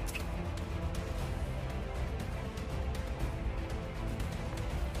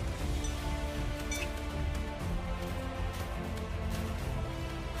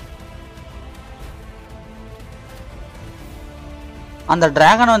 அந்த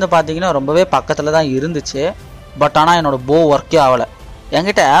ட்ராகன் வந்து பார்த்தீங்கன்னா ரொம்பவே பக்கத்தில் தான் இருந்துச்சு. பட் ஆனால் என்னோடய போ ஒர்க்கே ஆகலை.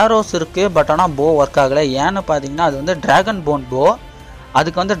 என்கிட்ட ஏரோஸ் இருக்குது, பட் ஆனால் போ ஒர்க் ஆகலை. ஏன்னு பார்த்தீங்கன்னா அது வந்து ட்ராகன் போன் போ.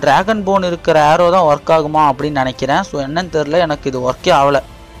 அதுக்கு வந்து ட்ராகன் போன் இருக்கிற ஏரோ தான் ஒர்க் ஆகுமா அப்படின்னு நினைக்கிறேன். ஸோ என்னன்னு தெரில, எனக்கு இது ஒர்க்கே ஆகலை.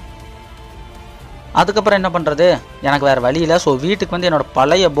 அதுக்கப்புறம் என்ன பண்ணுறது, எனக்கு வேறு வழி இல்லை. ஸோ வீட்டுக்கு வந்து என்னோடய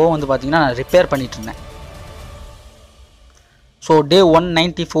பழைய போ வந்து பார்த்தீங்கன்னா நான் ரிப்பேர் பண்ணிகிட்டு இருந்தேன். ஸோ டே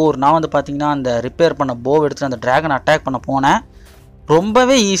 194 நான் வந்து பார்த்தீங்கன்னா அந்த ரிப்பேர் பண்ண போவை எடுத்துகிட்டு அந்த ட்ராகனை அட்டாக் பண்ண போனேன்.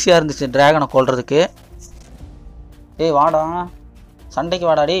 ரொம்பவே ஈஸியாக இருந்துச்சு ட்ராகனை கொல்றதுக்கு. ஏய் வாடா, சண்டைக்கு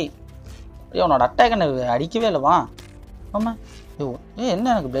வாடா. டேய் உன்னோட அட்டாக் என்ன அடிக்கவே இல்லைவா? ஆமாம். என்ன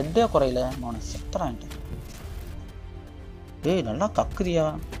எனக்கு பிளட்டே குறையில, நான் செத்துறான்ட்டு. ஏய் நல்லா கக்குதியா,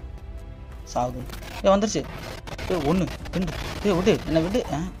 சாகு. வந்துருச்சு. 1 2 விடு, என்ன விடு.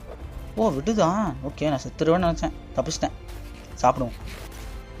 ஓ விடுதான். ஓகே, நான் செத்துருவேன்னு நினச்சேன், தப்பிச்சிட்டேன். சாப்பிடுவோம்.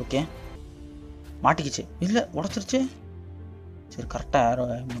 ஓகே, மாட்டிக்கிச்சு. இல்லை உடச்சிருச்சு. சரி கரெக்டாக யாரோ.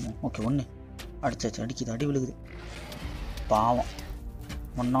 ஓகே, 1 அடிச்சாச்சு. அடிக்குது, அடி விழுகுது. பாவம்,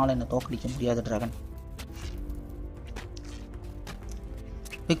 முன்னால் என்ன தோக்கடிக்க முடியாது ட்ராகன்.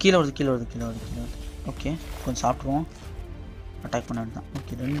 கீழே வருது. ஓகே, கொஞ்சம் சாப்பிட்ருவோம். அட்டாக் பண்ண வேண்டியதான்.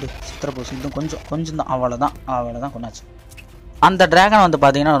 ஓகே, 2 சித்திர போச்சு. இதுவும் கொஞ்சம் தான். அவ்வளோதான் கொண்டாச்சு. அந்த ட்ராகன் வந்து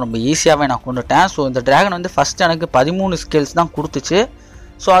பார்த்தீங்கன்னா ரொம்ப ஈஸியாகவே நான் கொண்டுட்டேன். ஸோ இந்த ட்ராகன் வந்து ஃபஸ்ட்டு எனக்கு 13 ஸ்கில்ஸ் தான் கொடுத்துச்சு.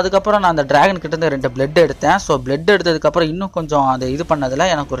 ஸோ அதுக்கப்புறம் நான் அந்த ட்ராகன் கிட்டேருந்து 2 பிளட் எடுத்தேன். ஸோ பிளட் எடுத்ததுக்கப்புறம் இன்னும் கொஞ்சம் அது இது பண்ணதில்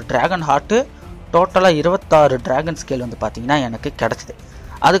எனக்கு ஒரு ட்ராகன் ஹார்ட்டு, டோட்டலாக 26 ட்ராகன் ஸ்கேல் வந்து பார்த்திங்கன்னா எனக்கு கிடச்சிது.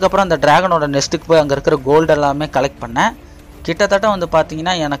 அதுக்கப்புறம் அந்த ட்ராகனோட நெஸ்ட்டுக்கு போய் அங்கே இருக்கிற கோல்டு எல்லாமே கலெக்ட் பண்ணேன். கிட்டத்தட்ட வந்து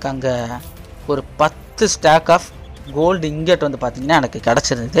பார்த்திங்கன்னா எனக்கு அங்கே ஒரு 10 ஸ்டாக் ஆஃப் கோல்டு இங்கேட் வந்து பார்த்திங்கன்னா எனக்கு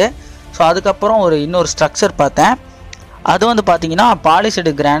கிடச்சிருந்தது. ஸோ அதுக்கப்புறம் இன்னொரு ஸ்ட்ரக்சர் பார்த்தேன். அது வந்து பார்த்திங்கன்னா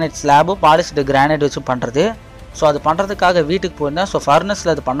polished granite slab, polished granite வச்சு பண்ணுறது. ஸோ அது பண்ணுறதுக்காக வீட்டுக்கு போயிருந்தேன். ஸோ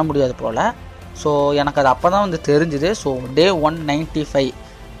ஃபர்னஸில் அது பண்ண முடியாது போல். ஸோ எனக்கு அது அப்போ தான் வந்து தெரிஞ்சுது. ஸோ டே 195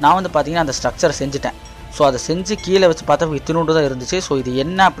 நான் வந்து பார்த்திங்கன்னா அந்த ஸ்ட்ரக்சரை செஞ்சுட்டேன். ஸோ அதை செஞ்சு கீழே வச்சு பார்த்தா இத்தினோண்டு தான் இருந்துச்சு. ஸோ இது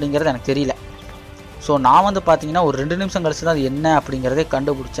என்ன அப்படிங்கிறது எனக்கு தெரியல. ஸோ நான் வந்து பார்த்திங்கன்னா ஒரு 2 நிமிஷம் கழிச்சு தான் அது என்ன அப்படிங்கிறதே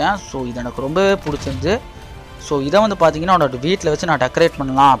கண்டுபிடிச்சேன். ஸோ இது எனக்கு ரொம்பவே பிடிச்சிருந்து. ஸோ இதை வந்து பார்த்திங்கன்னா என்னோட வீட்டில் வச்சு நான் டெக்கரேட்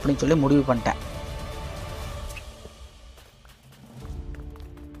பண்ணலாம் அப்படின்னு சொல்லி முடிவு பண்ணிட்டேன்.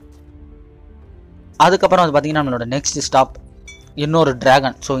 அதுக்கப்புறம் வந்து பார்த்திங்கன்னா நம்மளோட நெக்ஸ்ட் ஸ்டாப் இன்னொரு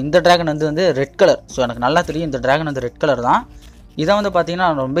டிராகன். ஸோ இந்த டிராகன் வந்து ரெட் கலர். ஸோ எனக்கு நல்லா தெரியும் இந்த டிராகன் வந்து ரெட் கலர் தான். இதை வந்து பார்த்தீங்கன்னா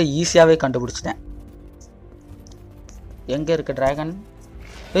நான் ரொம்ப ஈஸியாகவே கண்டுபிடிச்சிட்டேன். எங்கே இருக்குது டிராகன்?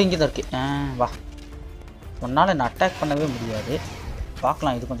 இங்கே தான் இருக்கு. வா, ஒன்னால் என்ன அட்டாக் பண்ணவே முடியாது.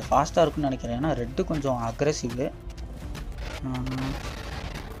 பார்க்கலாம், இது கொஞ்சம் ஃபாஸ்ட்டாக இருக்குன்னு நினைக்கிறேன். ஏன்னா ரெட்டு கொஞ்சம் அக்ரெசிவ்.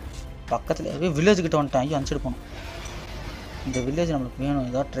 பக்கத்தில் வில்லேஜ்கிட்ட வந்துட்டேன். ஐயோ, அனுப்பிச்சிட்டு போகணும். இந்த வில்லேஜ் நம்மளுக்கு வேணும்.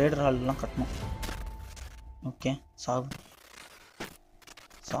 ஏதாவது ட்ரேடர் ஹால்லாம் கட்டணும். ஓகே, சாவு.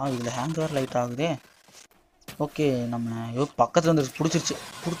 இதில் ஹேங் வேறு லைட் ஆகுதே. ஓகே, நம்ம பக்கத்தில் வந்து பிடிச்சிருச்சு.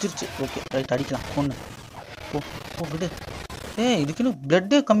 ஓகே ரைட், அடிக்கலாம். ஒன்று ஓ விடு. இதுக்குன்னு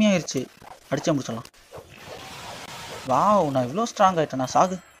பிளட்டே கம்மியாயிருச்சு. அடிச்சா முடிச்சிடலாம். வாவ், நான் இவ்வளோ ஸ்ட்ராங் ஆகிட்டேன். நான்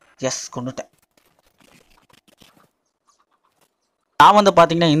சாகு. எஸ், கொண்டுட்டேன். நான் வந்து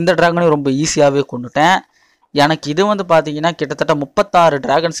பார்த்தீங்கன்னா இந்த ட்ராகனையும் ரொம்ப ஈஸியாகவே கொண்டுட்டேன். எனக்கு இது வந்து பார்த்தீங்கன்னா கிட்டத்தட்ட 36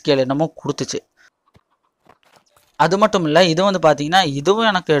 டிராகன் ஸ்கேல் என்னமோ கொடுத்துச்சு. அது மட்டும் இல்லை, இது வந்து பார்த்தீங்கன்னா இதுவும்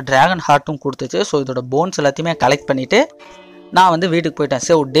எனக்கு டிராகன் ஹார்ட்டும் கொடுத்துச்சு. ஸோ இதோட போன்ஸ் எல்லாத்தையுமே கலெக்ட் பண்ணிவிட்டு நான் வந்து வீட்டுக்கு போயிட்டேன்.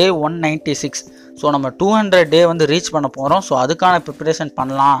 So day 196. ஸோ நம்ம 200 டே வந்து ரீச் பண்ண போகிறோம். ஸோ அதுக்கான ப்ரிப்பரேஷன்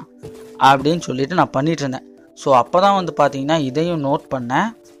பண்ணலாம் அப்படின்னு சொல்லிட்டு நான் பண்ணிகிட்டு இருந்தேன். ஸோ அப்போ தான் வந்து பார்த்தீங்கன்னா இதையும் நோட் பண்ணேன்.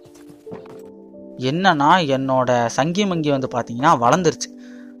 என்னன்னா என்னோட சங்கி மங்கி வந்து பார்த்தீங்கன்னா வளர்ந்துருச்சு.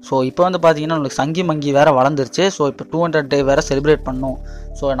 ஸோ இப்போ வந்து பார்த்தீங்கன்னா நம்மளுக்கு சங்கி மங்கி வேறு வளர்ந்துருச்சு. ஸோ இப்போ 200 டே வேறு செலிப்ரேட் பண்ணணும்.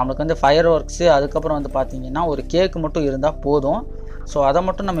 ஸோ நம்மளுக்கு வந்து ஃபயர் ஒர்க்ஸு, அதுக்கப்புறம் வந்து பார்த்தீங்கன்னா ஒரு கேக்கு மட்டும் இருந்தால் போதும். ஸோ அதை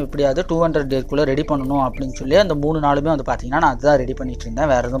மட்டும் நம்ம எப்படியாவது 200 டேக்குள்ளே ரெடி பண்ணணும் அப்படின்னு சொல்லி அந்த 3 நாளுமே வந்து பார்த்தீங்கன்னா நான் அதுதான் ரெடி பண்ணிகிட்டு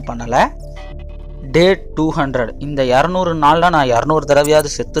இருந்தேன். வேறு எதுவும் பண்ணலை. டே 200, இந்த 200 நாளில் நான் 200 தடவையாவது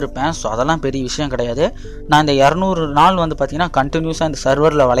செத்துருப்பேன். ஸோ அதெல்லாம் பெரிய விஷயம் கிடையாது. நான் இந்த 200 நாள் வந்து பார்த்தீங்கன்னா கண்டினியூஸாக இந்த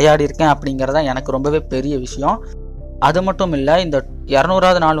சர்வரில் விளையாடி இருக்கேன். அப்படிங்கிறதான் எனக்கு ரொம்பவே பெரிய விஷயம். அது மட்டும் இல்லை, இந்த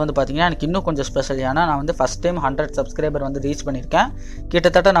 200வது நாள் வந்து பார்த்தீங்கன்னா எனக்கு இன்னும் கொஞ்சம் ஸ்பெஷல். ஏன்னா நான் வந்து ஃபஸ்ட் டைம் 100 சப்ஸ்கிரைபர் வந்து ரீச் பண்ணியிருக்கேன்.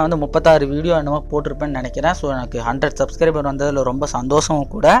 கிட்டத்தட்ட நான் வந்து 36 வீடியோ என்னமோ போட்டிருப்பேன்னு நினைக்கிறேன். ஸோ எனக்கு 100 சப்ஸ்கிரைபர் வந்ததில் ரொம்ப சந்தோஷமும்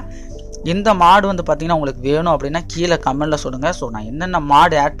கூட. இந்த மாடு வந்து பார்த்தீங்கன்னா உங்களுக்கு வேணும் அப்படின்னா கீழே கமெண்ட்டில் சொல்லுங்கள். ஸோ நான் என்னென்ன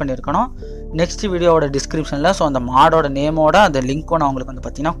மாடு ஆட் பண்ணியிருக்கணும் நெக்ஸ்ட் வீடியோவோட டிஸ்கிரிப்ஷனில், ஸோ அந்த மாடோட நேமோட அந்த லிங்க்கும் நான் உங்களுக்கு வந்து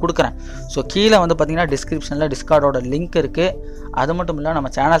பார்த்தீங்கன்னா கொடுக்குறேன். ஸோ கீழே வந்து பார்த்தீங்கன்னா டிஸ்கிரிப்ஷனில் டிஸ்கார்டோட லிங்க் இருக்குது. அது மட்டும் இல்லை,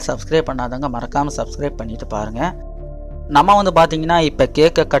 நம்ம சேனல் சப்ஸ்கிரைப் பண்ணாதவங்க மறக்காமல் சப்ஸ்கிரைப் பண்ணிவிட்டு பாருங்கள். நம்ம வந்து பார்த்தீங்கன்னா இப்போ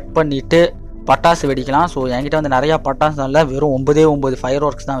கேக்கை கட் பண்ணிவிட்டு பட்டாசு வெடிக்கலாம். ஸோ என்கிட்ட வந்து நிறையா பட்டாசு இல்லை, வெறும் 9 ஃபயர்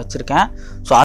ஒர்க்ஸ் தான் வச்சுருக்கேன். ஸோ